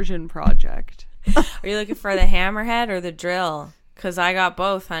conversion project? Are you looking for the hammerhead or the drill? Because I got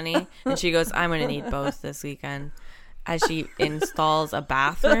both, honey. And she goes, I'm going to need both this weekend. As she installs a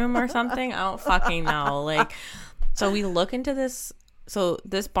bathroom or something. I don't fucking know. Like, so we look into this. So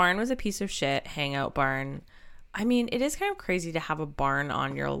this barn was a piece of shit, hangout barn. I mean, it is kind of crazy to have a barn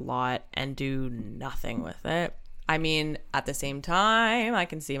on your lot and do nothing with it. I mean, at the same time, I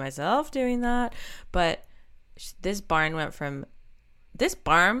can see myself doing that. But this barn went from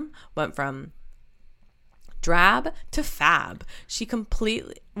drab to fab. She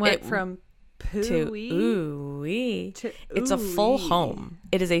completely went from poo-wee to ooh-wee. It's a ooh-wee. full home.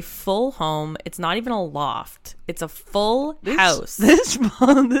 It is a full home. It's not even a loft. It's a full house. This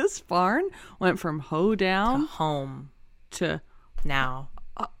barn went from hoe down to home to now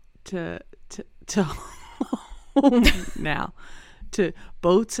to now to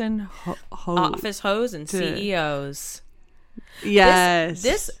boats and hose. Office hose and CEOs.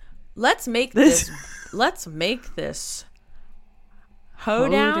 Yes. Let's make this hoe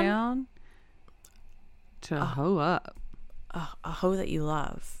down to hoe up. A hoe that you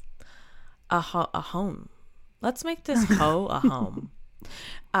love. A home. Let's make this hoe a home.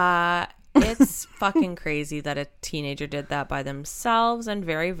 It's fucking crazy that a teenager did that by themselves, and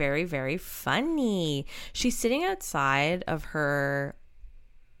very, very, very funny. She's sitting outside of her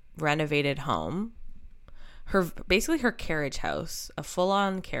renovated home. Basically her carriage house, a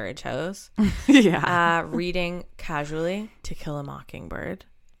full-on carriage house. Yeah. Reading casually To Kill a Mockingbird.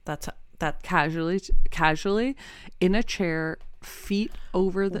 That casually in a chair, feet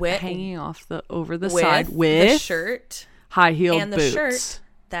over hanging off over the with side with the shirt, high-heeled and the boots. shirt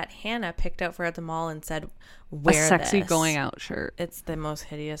that Hannah picked out for her at the mall and said, wear a sexy this. going out shirt. It's the most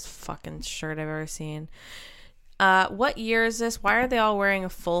hideous fucking shirt I've ever seen. What year is this? Why are they all wearing a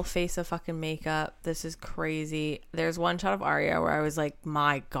full face of fucking makeup? This is crazy. There's one shot of Arya where I was like,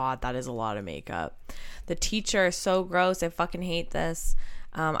 my God, that is a lot of makeup. The teacher is so gross. I fucking hate this.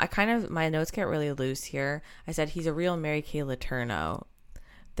 My notes get really loose here. I said, he's a real Mary Kay Letourneau.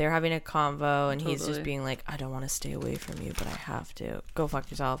 They're having a convo and he's just being like, I don't want to stay away from you, but I have to. Go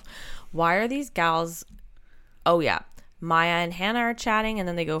fuck yourself. Why are these gals? Oh yeah. Maya and Hannah are chatting and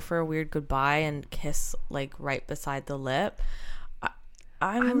then they go for a weird goodbye and kiss like right beside the lip.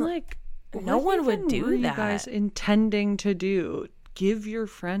 I'm like, no one would do that. You guys intending to do? Give your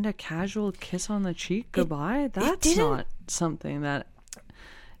friend a casual kiss on the cheek goodbye? That's not something that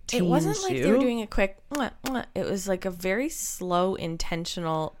it wasn't like they were doing a quick mwah, mwah. It was like a very slow,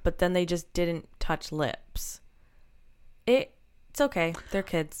 intentional, but then they just didn't touch lips. It's okay. They're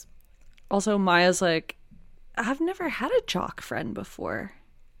kids. Also, Maya's like, I've never had a jock friend before.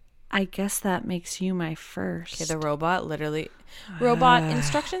 I guess that makes you my first. Okay, the robot robot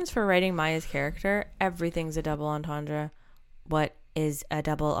instructions for writing Maya's character. Everything's a double entendre. What is a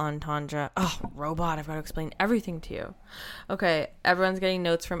double entendre? Oh, robot, I've got to explain everything to you. Okay, everyone's getting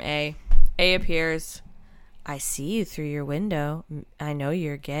notes from A. A appears. I see you through your window. I know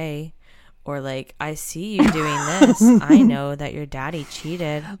you're gay. Or like, I see you doing this. I know that your daddy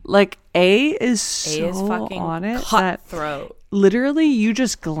cheated. Like, A is so fucking on it. Cutthroat. Literally, you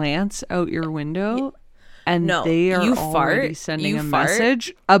just glance out your window and they are already sending a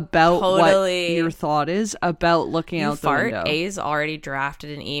message about what your thought is about looking out the window. A's already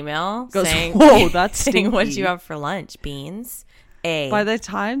drafted an email saying, whoa, that's stinky. What'd you have for lunch? Beans? A. By the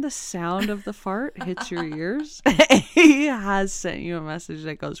time the sound of the fart hits your ears, A has sent you a message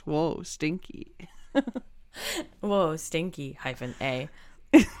that goes, whoa, stinky. Whoa, stinky -A.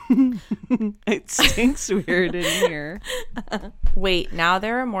 It stinks weird in here. Wait, now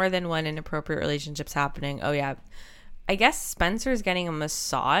there are more than one inappropriate relationships happening. Oh yeah, I guess Spencer's getting a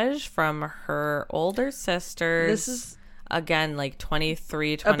massage from her older sisters. This is again like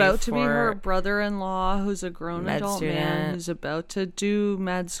 23, 24. About to be her brother-in-law, who's a grown adult man who's about to do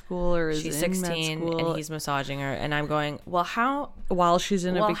med school or is she's in 16 med school, and he's massaging her, and I'm going, well, how while she's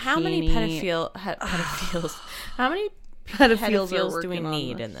in a bikini. How many pedophiles? How many pedophiles do we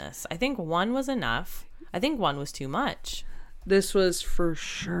need in this? I think one was enough. I think one was too much. This was for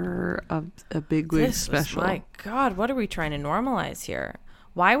sure a bigwig special. My God, what are we trying to normalize here?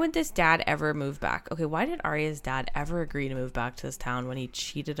 Why would this dad ever move back? Okay, why did Arya's dad ever agree to move back to this town when he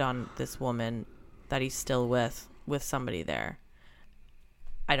cheated on this woman that he's still with somebody there?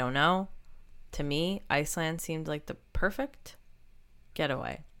 I don't know. To me, Iceland seemed like the perfect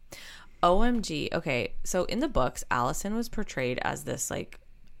getaway. OMG. Okay, so in the books, Allison was portrayed as this, like,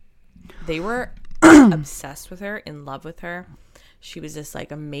 they were obsessed with her, in love with her. She was this,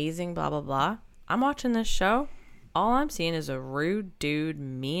 like, amazing blah, blah, blah. I'm watching this show. All I'm seeing is a rude dude,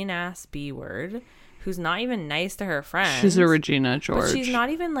 mean-ass B-word who's not even nice to her friends. She's a Regina George. But she's not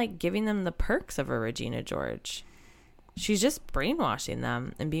even, like, giving them the perks of a Regina George. She's just brainwashing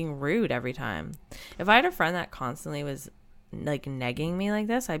them and being rude every time. If I had a friend that constantly was, like, negging me like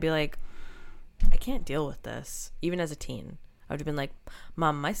this, I'd be like, I can't deal with this. Even as a teen, I would have been like,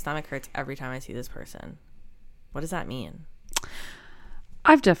 Mom, my stomach hurts every time I see this person. What does that mean?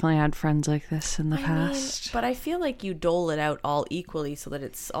 I've definitely had friends like this in the past. But I feel like you dole it out all equally so that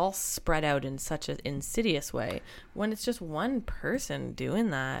it's all spread out in such an insidious way. When it's just one person doing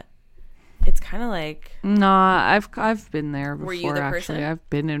that, it's kind of like... Nah, I've been there before. Were you the person? Actually, I've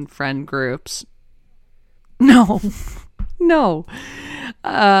been in friend groups. No. No.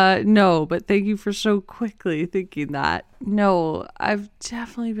 No, but thank you for so quickly thinking that. No, I've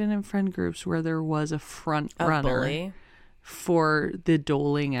definitely been in friend groups where there was a front runner bully for the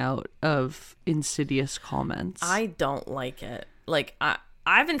doling out of insidious comments. I don't like it. Like, I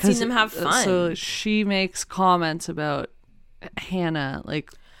haven't seen them have fun. So she makes comments about Hannah,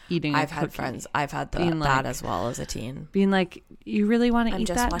 like, eating I've a had cookie. friends. I've had Being that like- as well as a teen. Being like, you really want to eat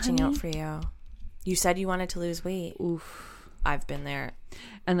that, I'm just watching honey? out for you. You said you wanted to lose weight. Oof. I've been there.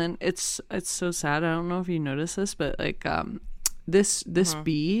 And then it's so sad. I don't know if you noticed this, but like this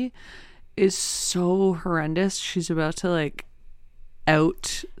bee is so horrendous. She's about to like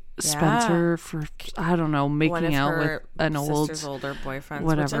out Spencer for, I don't know, making out with an sister's older boyfriend.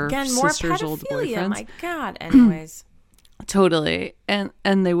 whatever, Which, again, more sister's old pedophilia. boyfriends. My God. Anyways. Totally. And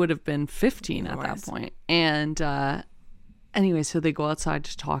they would have been 15 at that point. And anyway, so they go outside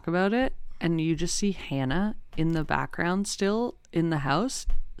to talk about it, and you just see Hannah in the background still in the house,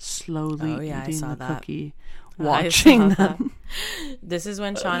 slowly eating the cookie, watching them. This is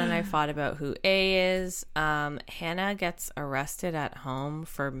when Sean and I fought about who A is. Hannah gets arrested at home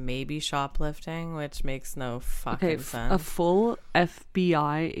for maybe shoplifting, which makes no fucking sense. A full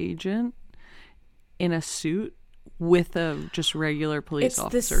FBI agent in a suit with a just regular police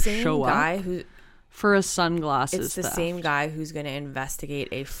officer show up for a sunglasses It's the theft. same guy who's going to investigate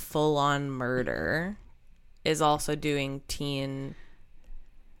a full-on murder is also doing teen.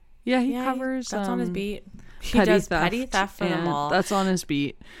 Yeah, he covers. That's on his beat. He does petty theft for the mall. That's on his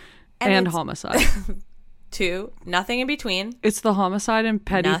beat. And homicide. Two. Nothing in between. It's the homicide and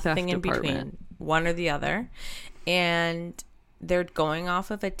petty theft Nothing in department. between. One or the other. And they're going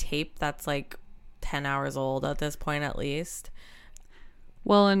off of a tape that's like 10 hours old at this point at least.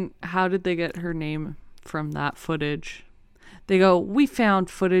 Well, and how did they get her name from that footage? They go, we found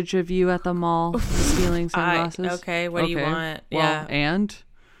footage of you at the mall stealing sunglasses. Okay, what do you want? Well, yeah. And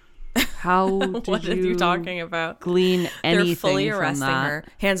how did what are you talking about? Glean anything They're fully from arresting that? her.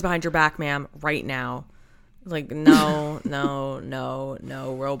 Hands behind your back, ma'am, right now. Like, no,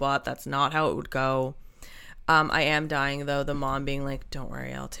 robot. That's not how it would go. I am dying, though. The mom being like, don't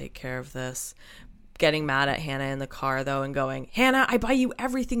worry, I'll take care of this. Getting mad at Hannah in the car, though, and going, Hannah, I buy you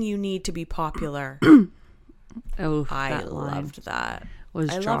everything you need to be popular. Oh, I loved that. Was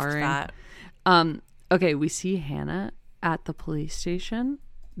I jarring. loved that. Okay, we see Hannah at the police station.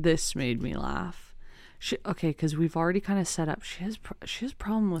 This made me laugh. Because we've already kind of set up. She has a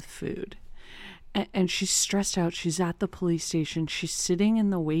problem with food, and she's stressed out. She's at the police station. She's sitting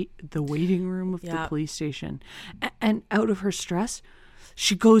in the waiting room of the police station, and out of her stress,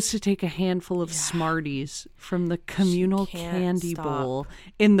 she goes to take a handful of Smarties from the communal candy bowl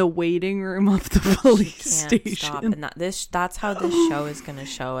in the waiting room of the police station. Stop. And that's how this show is going to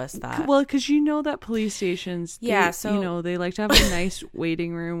show us that. Well, because you know that police stations, they like to have a nice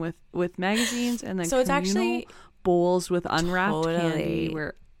waiting room with magazines and then so communal it's actually bowls with unwrapped candy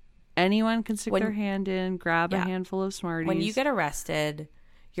where anyone can stick their hand in, grab a handful of Smarties. When you get arrested,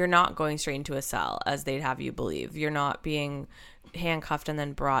 you're not going straight into a cell as they'd have you believe. You're not being handcuffed and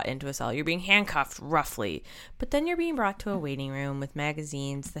then brought into a cell. You're being handcuffed roughly, but then you're being brought to a waiting room with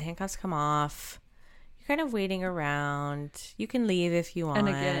magazines. The handcuffs come off. You're kind of waiting around. You can leave if you want. And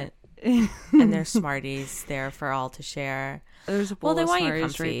again, and there's Smarties there for all to share. There's a bowl of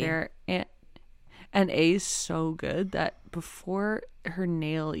Smarties right there. And A's so good that before her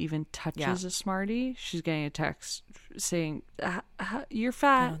nail even touches a Smartie, she's getting a text saying, "You're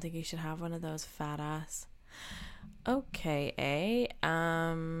fat." I don't think you should have one of those, fat ass. Okay,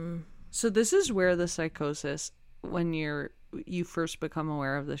 So this is where the psychosis, when you first become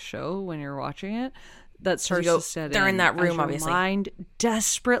aware of the show, when you're watching it, that starts to set in. They're in that room, as your obviously. mind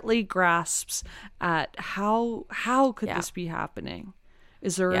desperately grasps at how could this be happening?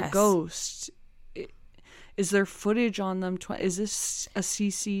 Is there a ghost? Is there footage on them? Is this a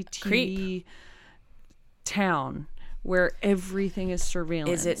CCTV town where everything is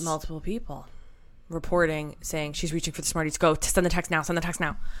surveillance? Is it multiple people reporting, saying she's reaching for the Smarties? Go, send the text now. Send the text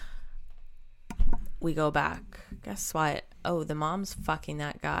now. We go back. Guess what? Oh, the mom's fucking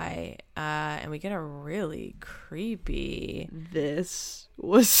that guy. And we get a really creepy. This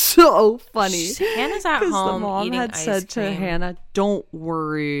was so funny. Hannah's at home. The mom eating had ice said cream. to Hannah, "Don't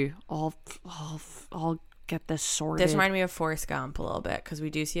worry, I'll get this sorted." This reminded me of Forrest Gump a little bit, because we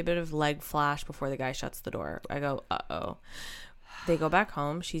do see a bit of leg flash before the guy shuts the door. I go, uh-oh. They go back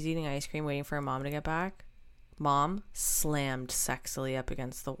home. She's eating ice cream, waiting for her mom to get back. Mom slammed sexily up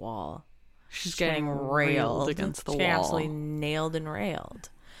against the wall. She's getting railed against the wall. Absolutely nailed and railed.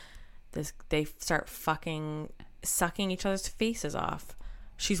 They start fucking sucking each other's faces off.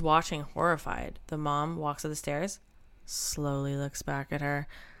 She's watching horrified. The mom walks up the stairs, slowly looks back at her.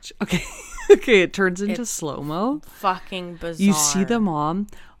 Okay, it turns into slow-mo. Fucking bizarre. You see the mom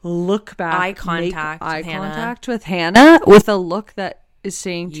look back, eye contact with Hannah, with a look that is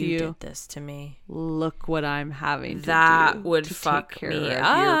saying to you, did this to me. Look what I'm having to do. That would fuck me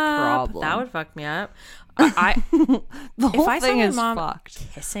up. That would fuck me up. The whole thing is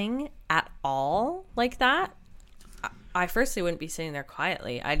fucked. Kissing at all like that, I firstly wouldn't be sitting there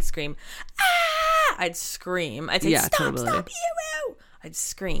quietly. I'd scream, ah! I'd scream. I'd say, stop, you! I'd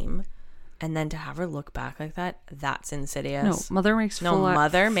scream. And then to have her look back like that, that's insidious. No, mother makes full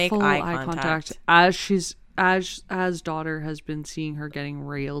eye contact as daughter has been seeing her getting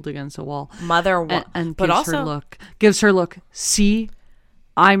railed against a wall. And gives her look. See,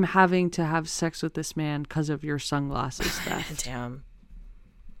 I'm having to have sex with this man because of your sunglasses theft. Damn.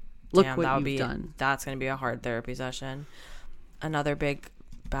 Look what you've done. That's going to be a hard therapy session. Another big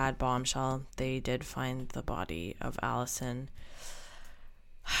bad bombshell. They did find the body of Allison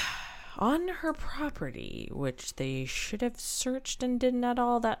on her property, which they should have searched and didn't at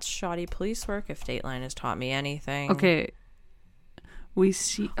all. That's shoddy police work, if Dateline has taught me anything. Okay. We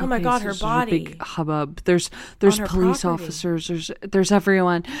see. Oh my God, her body! A big hubbub. There's police officers. There's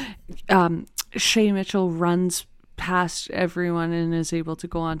everyone. Shay Mitchell runs past everyone and is able to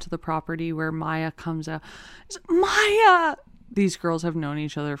go onto the property where Maya comes out. Maya! These girls have known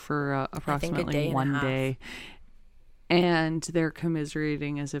each other for approximately one day. And they're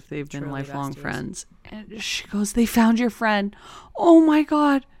commiserating as if they've been lifelong friends. And she goes, "They found your friend." Oh my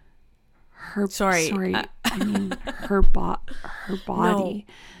God. Her body. No.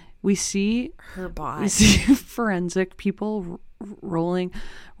 We see her body. We see forensic people rolling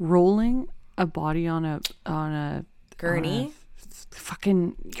a body on a gurney.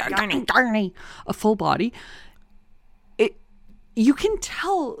 Fucking gurney. A full body. You can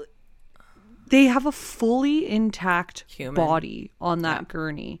tell they have a fully intact body on that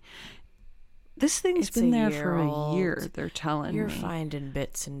gurney. This thing's been there for a year, they're telling me. You're finding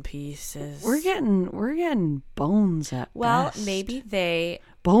bits and pieces. We're getting bones at best. Maybe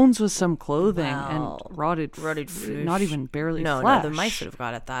bones with some clothing and rotted food. Not even barely flesh. No, the mice would have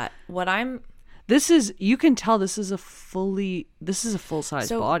got at that. You can tell this is a full-size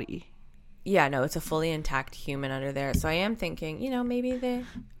body. Yeah, no, it's a fully intact human under there. So I am thinking, maybe they...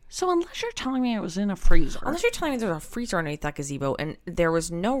 So unless you're telling me it was in a freezer. Unless you're telling me there's a freezer underneath that gazebo and there was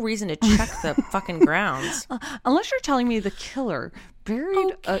no reason to check the fucking grounds. Unless you're telling me the killer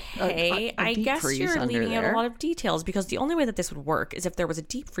buried a I deep guess freeze you're under leaving there. out a lot of details, because the only way that this would work is if there was a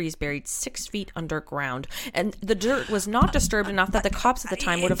deep freeze buried 6 feet underground and the dirt was not disturbed enough that the cops at the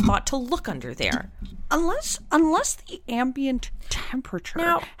time would have thought to look under there. Unless the ambient temperature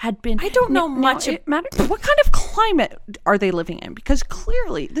had been... I don't know much... What kind of climate are they living in? Because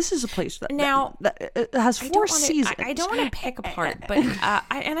clearly this is a place that has 4 seasons. I don't want to pick apart, but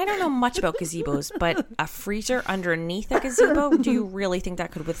I don't know much about gazebos, but a freezer underneath a gazebo, do you really think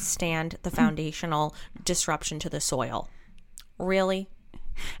that could withstand the foundational disruption to the soil? Really?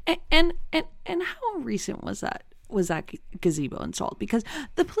 And how recent was that gazebo installed? Because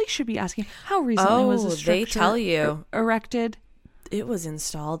the police should be asking, how recently was the structure they tell you erected? It was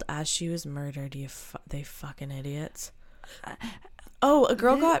installed as she was murdered. They fucking idiots. A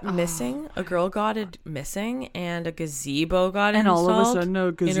girl got missing. A girl got it missing, and a gazebo got installed. And all of a sudden,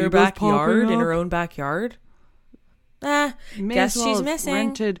 a gazebo in her backyard, in her own backyard. Guess she's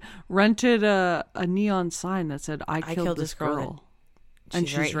missing. Rented a neon sign that said, I killed this girl. And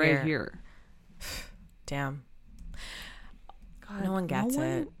she's right here. Damn. God, no one gets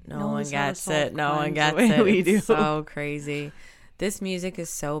it. No one knows how to gets solve it. No one crimes gets the way it. we do. It's so crazy. This music is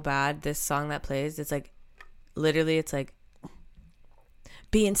so bad. This song that plays, it's like, literally, it's like,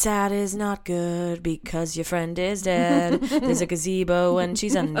 being sad is not good because your friend is dead. There's a gazebo and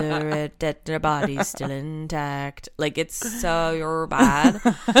she's under it, that her body's still intact. Like, it's so bad.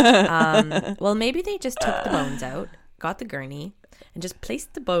 Well, maybe they just took the bones out, got the gurney, and just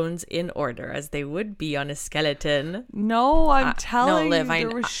placed the bones in order as they would be on a skeleton. No, I'm telling Liv, you, there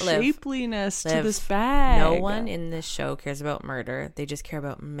was Liv, shapeliness to Liv, this bag. No one in this show cares about murder. They just care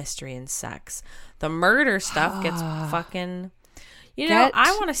about mystery and sex. The murder stuff gets fucking... You know, Get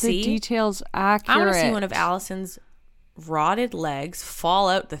I want to see... the details accurate. I want to see one of Allison's rotted legs fall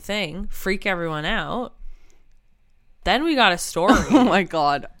out the thing, freak everyone out. Then we got a story. Oh my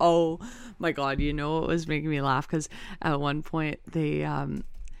god. You know what was making me laugh? Because at one point they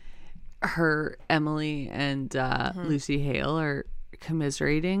Emily and Lucy Hale are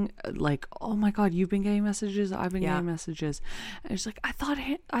commiserating, like, oh my god, you've been getting messages, I've been getting messages, and she's like, I thought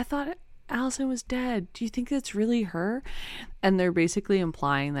Allison was dead. Do you think that's really her? And they're basically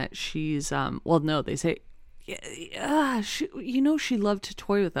implying that she's they say, yeah, she loved to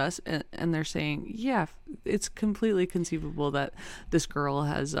toy with us, and they're saying, yeah, it's completely conceivable that this girl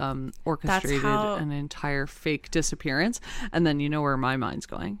has orchestrated an entire fake disappearance. And then you know where my mind's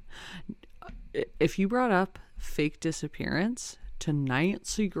going. If you brought up fake disappearance to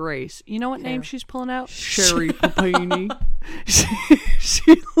Nancy Grace, you know what name she's pulling out? Sherry Papini.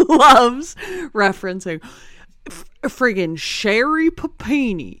 she loves referencing friggin' Sherry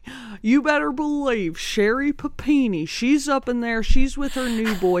Papini. You better believe Sherry Papini. She's up in there. She's with her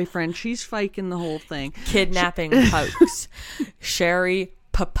new boyfriend. She's faking the whole thing. Kidnapping hoax. Sherry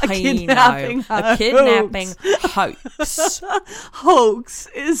Papini. A kidnapping hoax. Hoax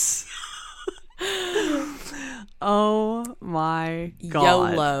is... Oh my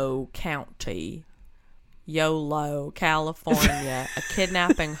god. YOLO County. YOLO, California. A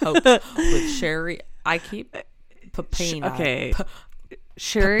kidnapping hoax with Sherry... I keep... Papini. Okay.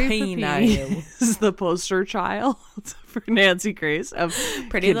 Sherry Papini is the poster child for Nancy Grace of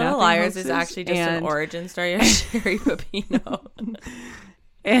Pretty Little Liars is actually just an origin story of Sherry Papino.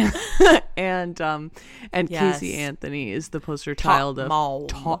 and Casey Anthony is the poster child of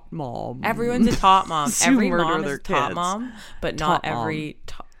Tot Mom. Everyone's a Tot Mom. Every mom is a Tot kids. Mom, but not every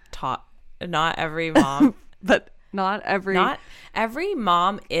not every mom. But not every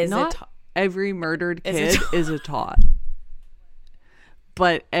mom is a Tot. Every murdered kid is a Tot.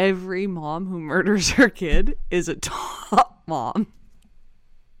 But every mom who murders her kid is a Tot Mom.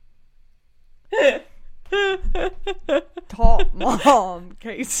 Tot Mom,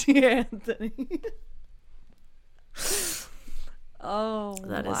 Casey Anthony. Oh,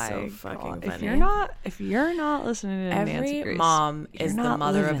 that is so fucking God. funny. If you're not listening to Nancy Grace, every mom is the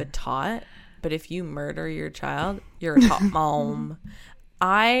mother of a Tot. But if you murder your child, you're a Tot Mom.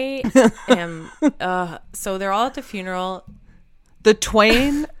 I am. So they're all at the funeral. The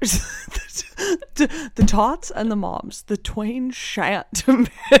twain, the Tots and the moms, the twain shan't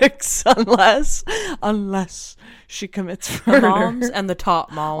mix unless she commits murder. The moms and the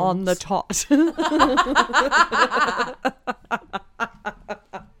Tot moms. On the Tot.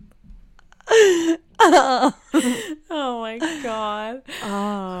 Oh my god.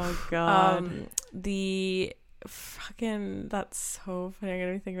 Oh god. The fucking, that's so funny. I'm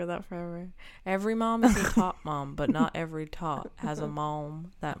gonna be thinking about that forever. Every mom is a Tot Mom, but not every Tot has a mom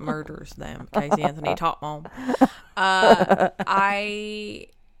that murders them. Casey Anthony, Tot Mom. They're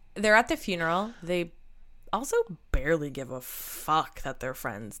at the funeral. They also barely give a fuck that their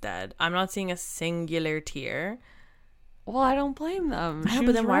friend's dead. I'm not seeing a singular tear. Well, I don't blame them. I know,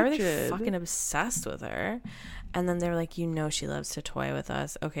 but then why are they fucking obsessed with her? And then they're like, she loves to toy with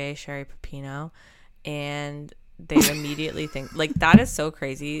us. Okay, Sherry Papino. And they immediately think, like, that is so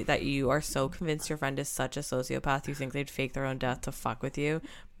crazy that you are so convinced your friend is such a sociopath. You think they'd fake their own death to fuck with you,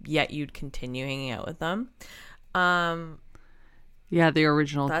 yet you'd continue hanging out with them. Yeah, the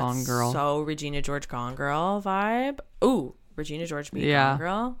original Gone Girl. So Regina George Gone Girl vibe. Ooh, Regina George meet Gone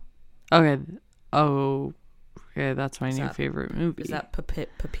Girl. Okay. Oh, okay. That's my new favorite movie. Is that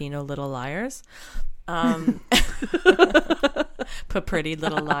Papino Little Liars? Pretty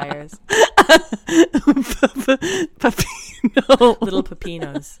Little Liars. Papino. Little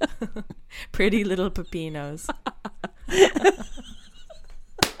Papinos. Pretty Little Papinos.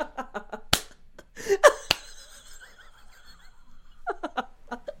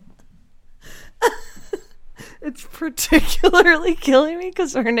 It's particularly killing me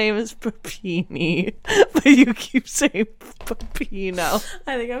because her name is Papini, but you keep saying Papino.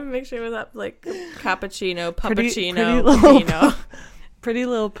 I think I'm mixing with that like cappuccino, Pretty puppuccino, little, Papino. pretty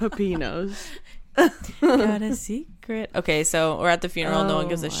little Papinos. Got a secret. Okay, so we're at the funeral. No one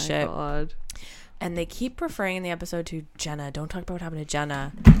gives a my shit. God. And they keep referring in the episode to Jenna. Don't talk about what happened to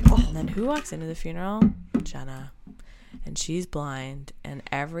Jenna. And then who walks into the funeral? Jenna. And she's blind. And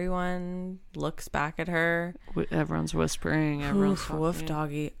everyone looks back at her. Everyone's whispering. Everyone's Oof, woof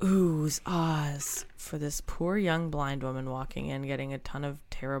doggy. Oohs, ahs. For this poor young blind woman walking in, getting a ton of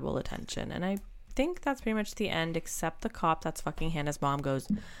terrible attention. And I think that's pretty much the end, except the cop that's fucking Hannah's mom goes,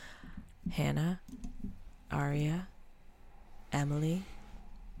 Hannah, Aria, Emily,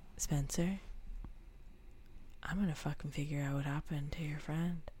 Spencer, I'm gonna fucking figure out what happened to your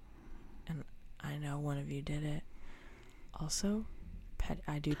friend, and I know one of you did it. Also,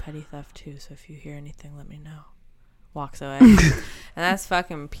 I do petty theft too, so if you hear anything, let me know. Walks away. And that's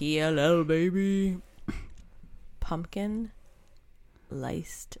fucking PLL, baby. Pumpkin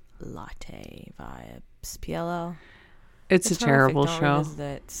laced latte vibes. PLL. It's a terrible Don't show. revisit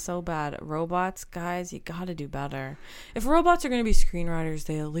it. It's so bad. Robots, guys, you gotta do better. If robots are gonna be screenwriters,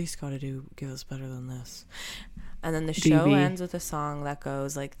 they at least gotta give us better than this. And then the show DB. ends with a song that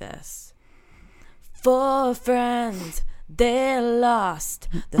goes like this: 4 friends, they're lost.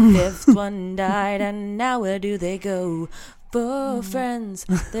 The 5th one died, and now where do they go? 4 friends,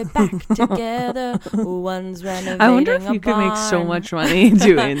 they're back together. One's renovating. I wonder if you could make so much money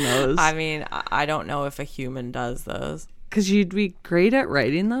doing those. I mean, I don't know if a human does those. Because you'd be great at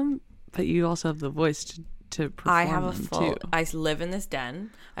writing them, but you also have the voice to perform I have a them full. too. I live in this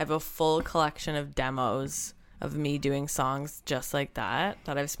den. I have a full collection of demos of me doing songs just like that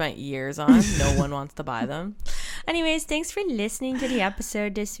I've spent years on. No one wants to buy them. Anyways, thanks for listening to the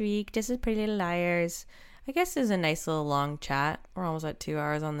episode this week. This is Pretty Little Liars. I guess it was a nice little long chat. We're almost at 2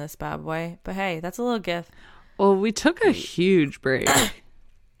 hours on this bad boy. But hey, that's a little gift. Well, we took a huge break.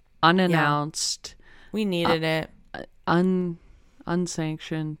 Unannounced. We needed it.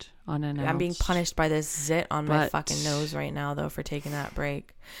 Unsanctioned, unannounced. I'm being punished by this zit on my fucking nose right now, though, for taking that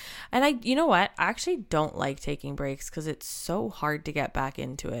break. And you know what? I actually don't like taking breaks because it's so hard to get back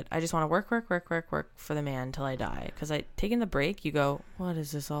into it. I just want to work for the man till I die. Because taking the break, you go, what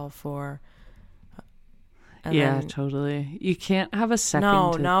is this all for? And then, totally. You can't have a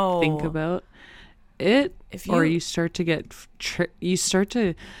second to think about it, or you start to get you start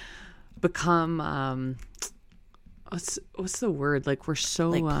to become what's the word? Like we're so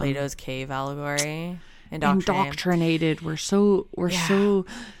like Plato's cave allegory, indoctrinated. We're so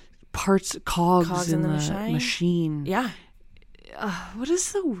parts cogs in the machine. Yeah. What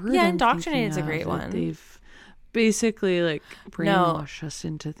is the word? Yeah, indoctrinated is a great one. They've basically like brainwash us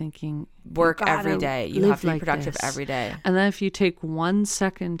into thinking work every day. You have to be productive every day. And then if you take 1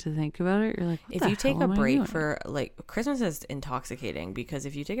 second to think about it, you're like, what if you take a break for like Christmas is intoxicating because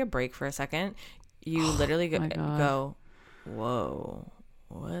if you take a break for a second, you literally go, whoa,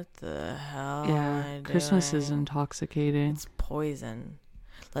 what the hell? Yeah, Christmas is intoxicating. It's poison.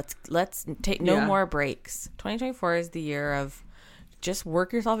 Let's take no more breaks. 2024 is the year of just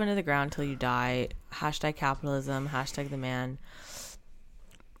work yourself into the ground till you die. #capitalism, #the man.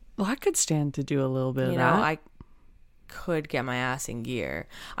 Well, I could stand to do a little bit of that. I could get my ass in gear.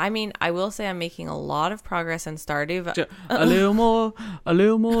 I mean, I will say I'm making a lot of progress in Stardew. A little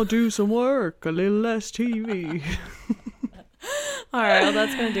more, do some work, a little less TV. All right, well,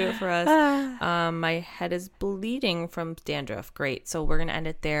 that's gonna do it for us. My head is bleeding from dandruff. Great, so we're gonna end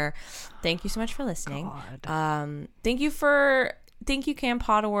it there. Thank you so much for listening. Thank you Cam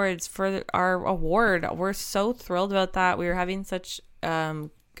Pod Awards for our award. We're so thrilled about that. We were having such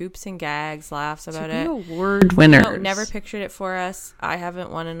goops and gags, laughs about it. Award winners. No, never pictured it for us. I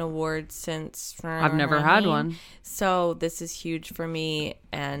haven't won an award since I've never had one. So this is huge for me,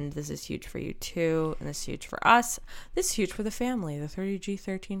 and this is huge for you too, and this is huge for us. This is huge for the family, the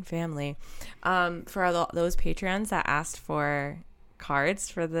 30G13 family. For those Patreons that asked for cards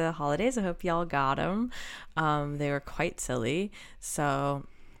for the holidays, I hope y'all got them. They were quite silly, so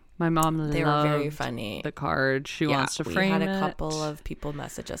my mom they were very funny. The card she wants to frame it. We had a couple of people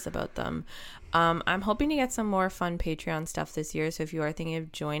message us about them. I'm hoping to get some more fun Patreon stuff this year, so if you are thinking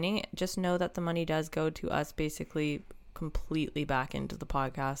of joining, just know that the money does go to us basically completely back into the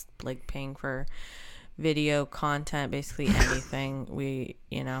podcast, like paying for video content, basically anything.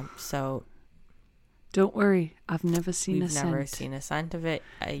 So don't worry, I've never seen a cent. We've never seen a cent of it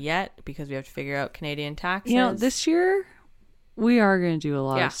yet because we have to figure out Canadian taxes. This year we are going to do a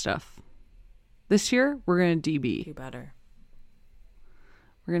lot of stuff. This year we're going to DB. Do better.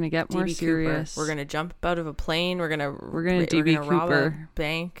 We're gonna get more DB serious. Cooper. We're gonna jump out of a plane. We're gonna DB rob a Cooper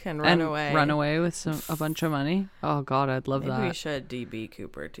bank and run away. Run away with a bunch of money. Oh God, I'd love that. Maybe we should DB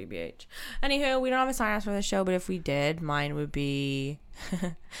Cooper, TBH. Anywho, we don't have a sign off for the show, but if we did, mine would be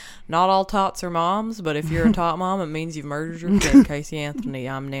not all tots are moms, but if you're a tot mom, it means you've murdered your kid. Casey Anthony.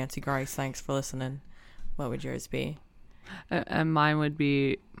 I'm Nancy Grace. Thanks for listening. What would yours be? And mine would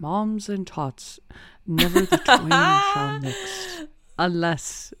be moms and tots. Never the twain shall mix.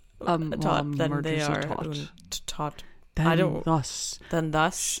 Unless a mom murders a tot. Then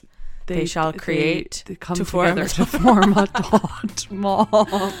thus they shall create they come to together to form a tot mom.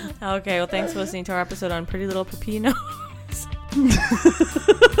 Okay, well, thanks for listening to our episode on Pretty Little Pepinos.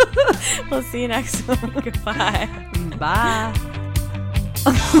 We'll see you next one. Goodbye. Bye.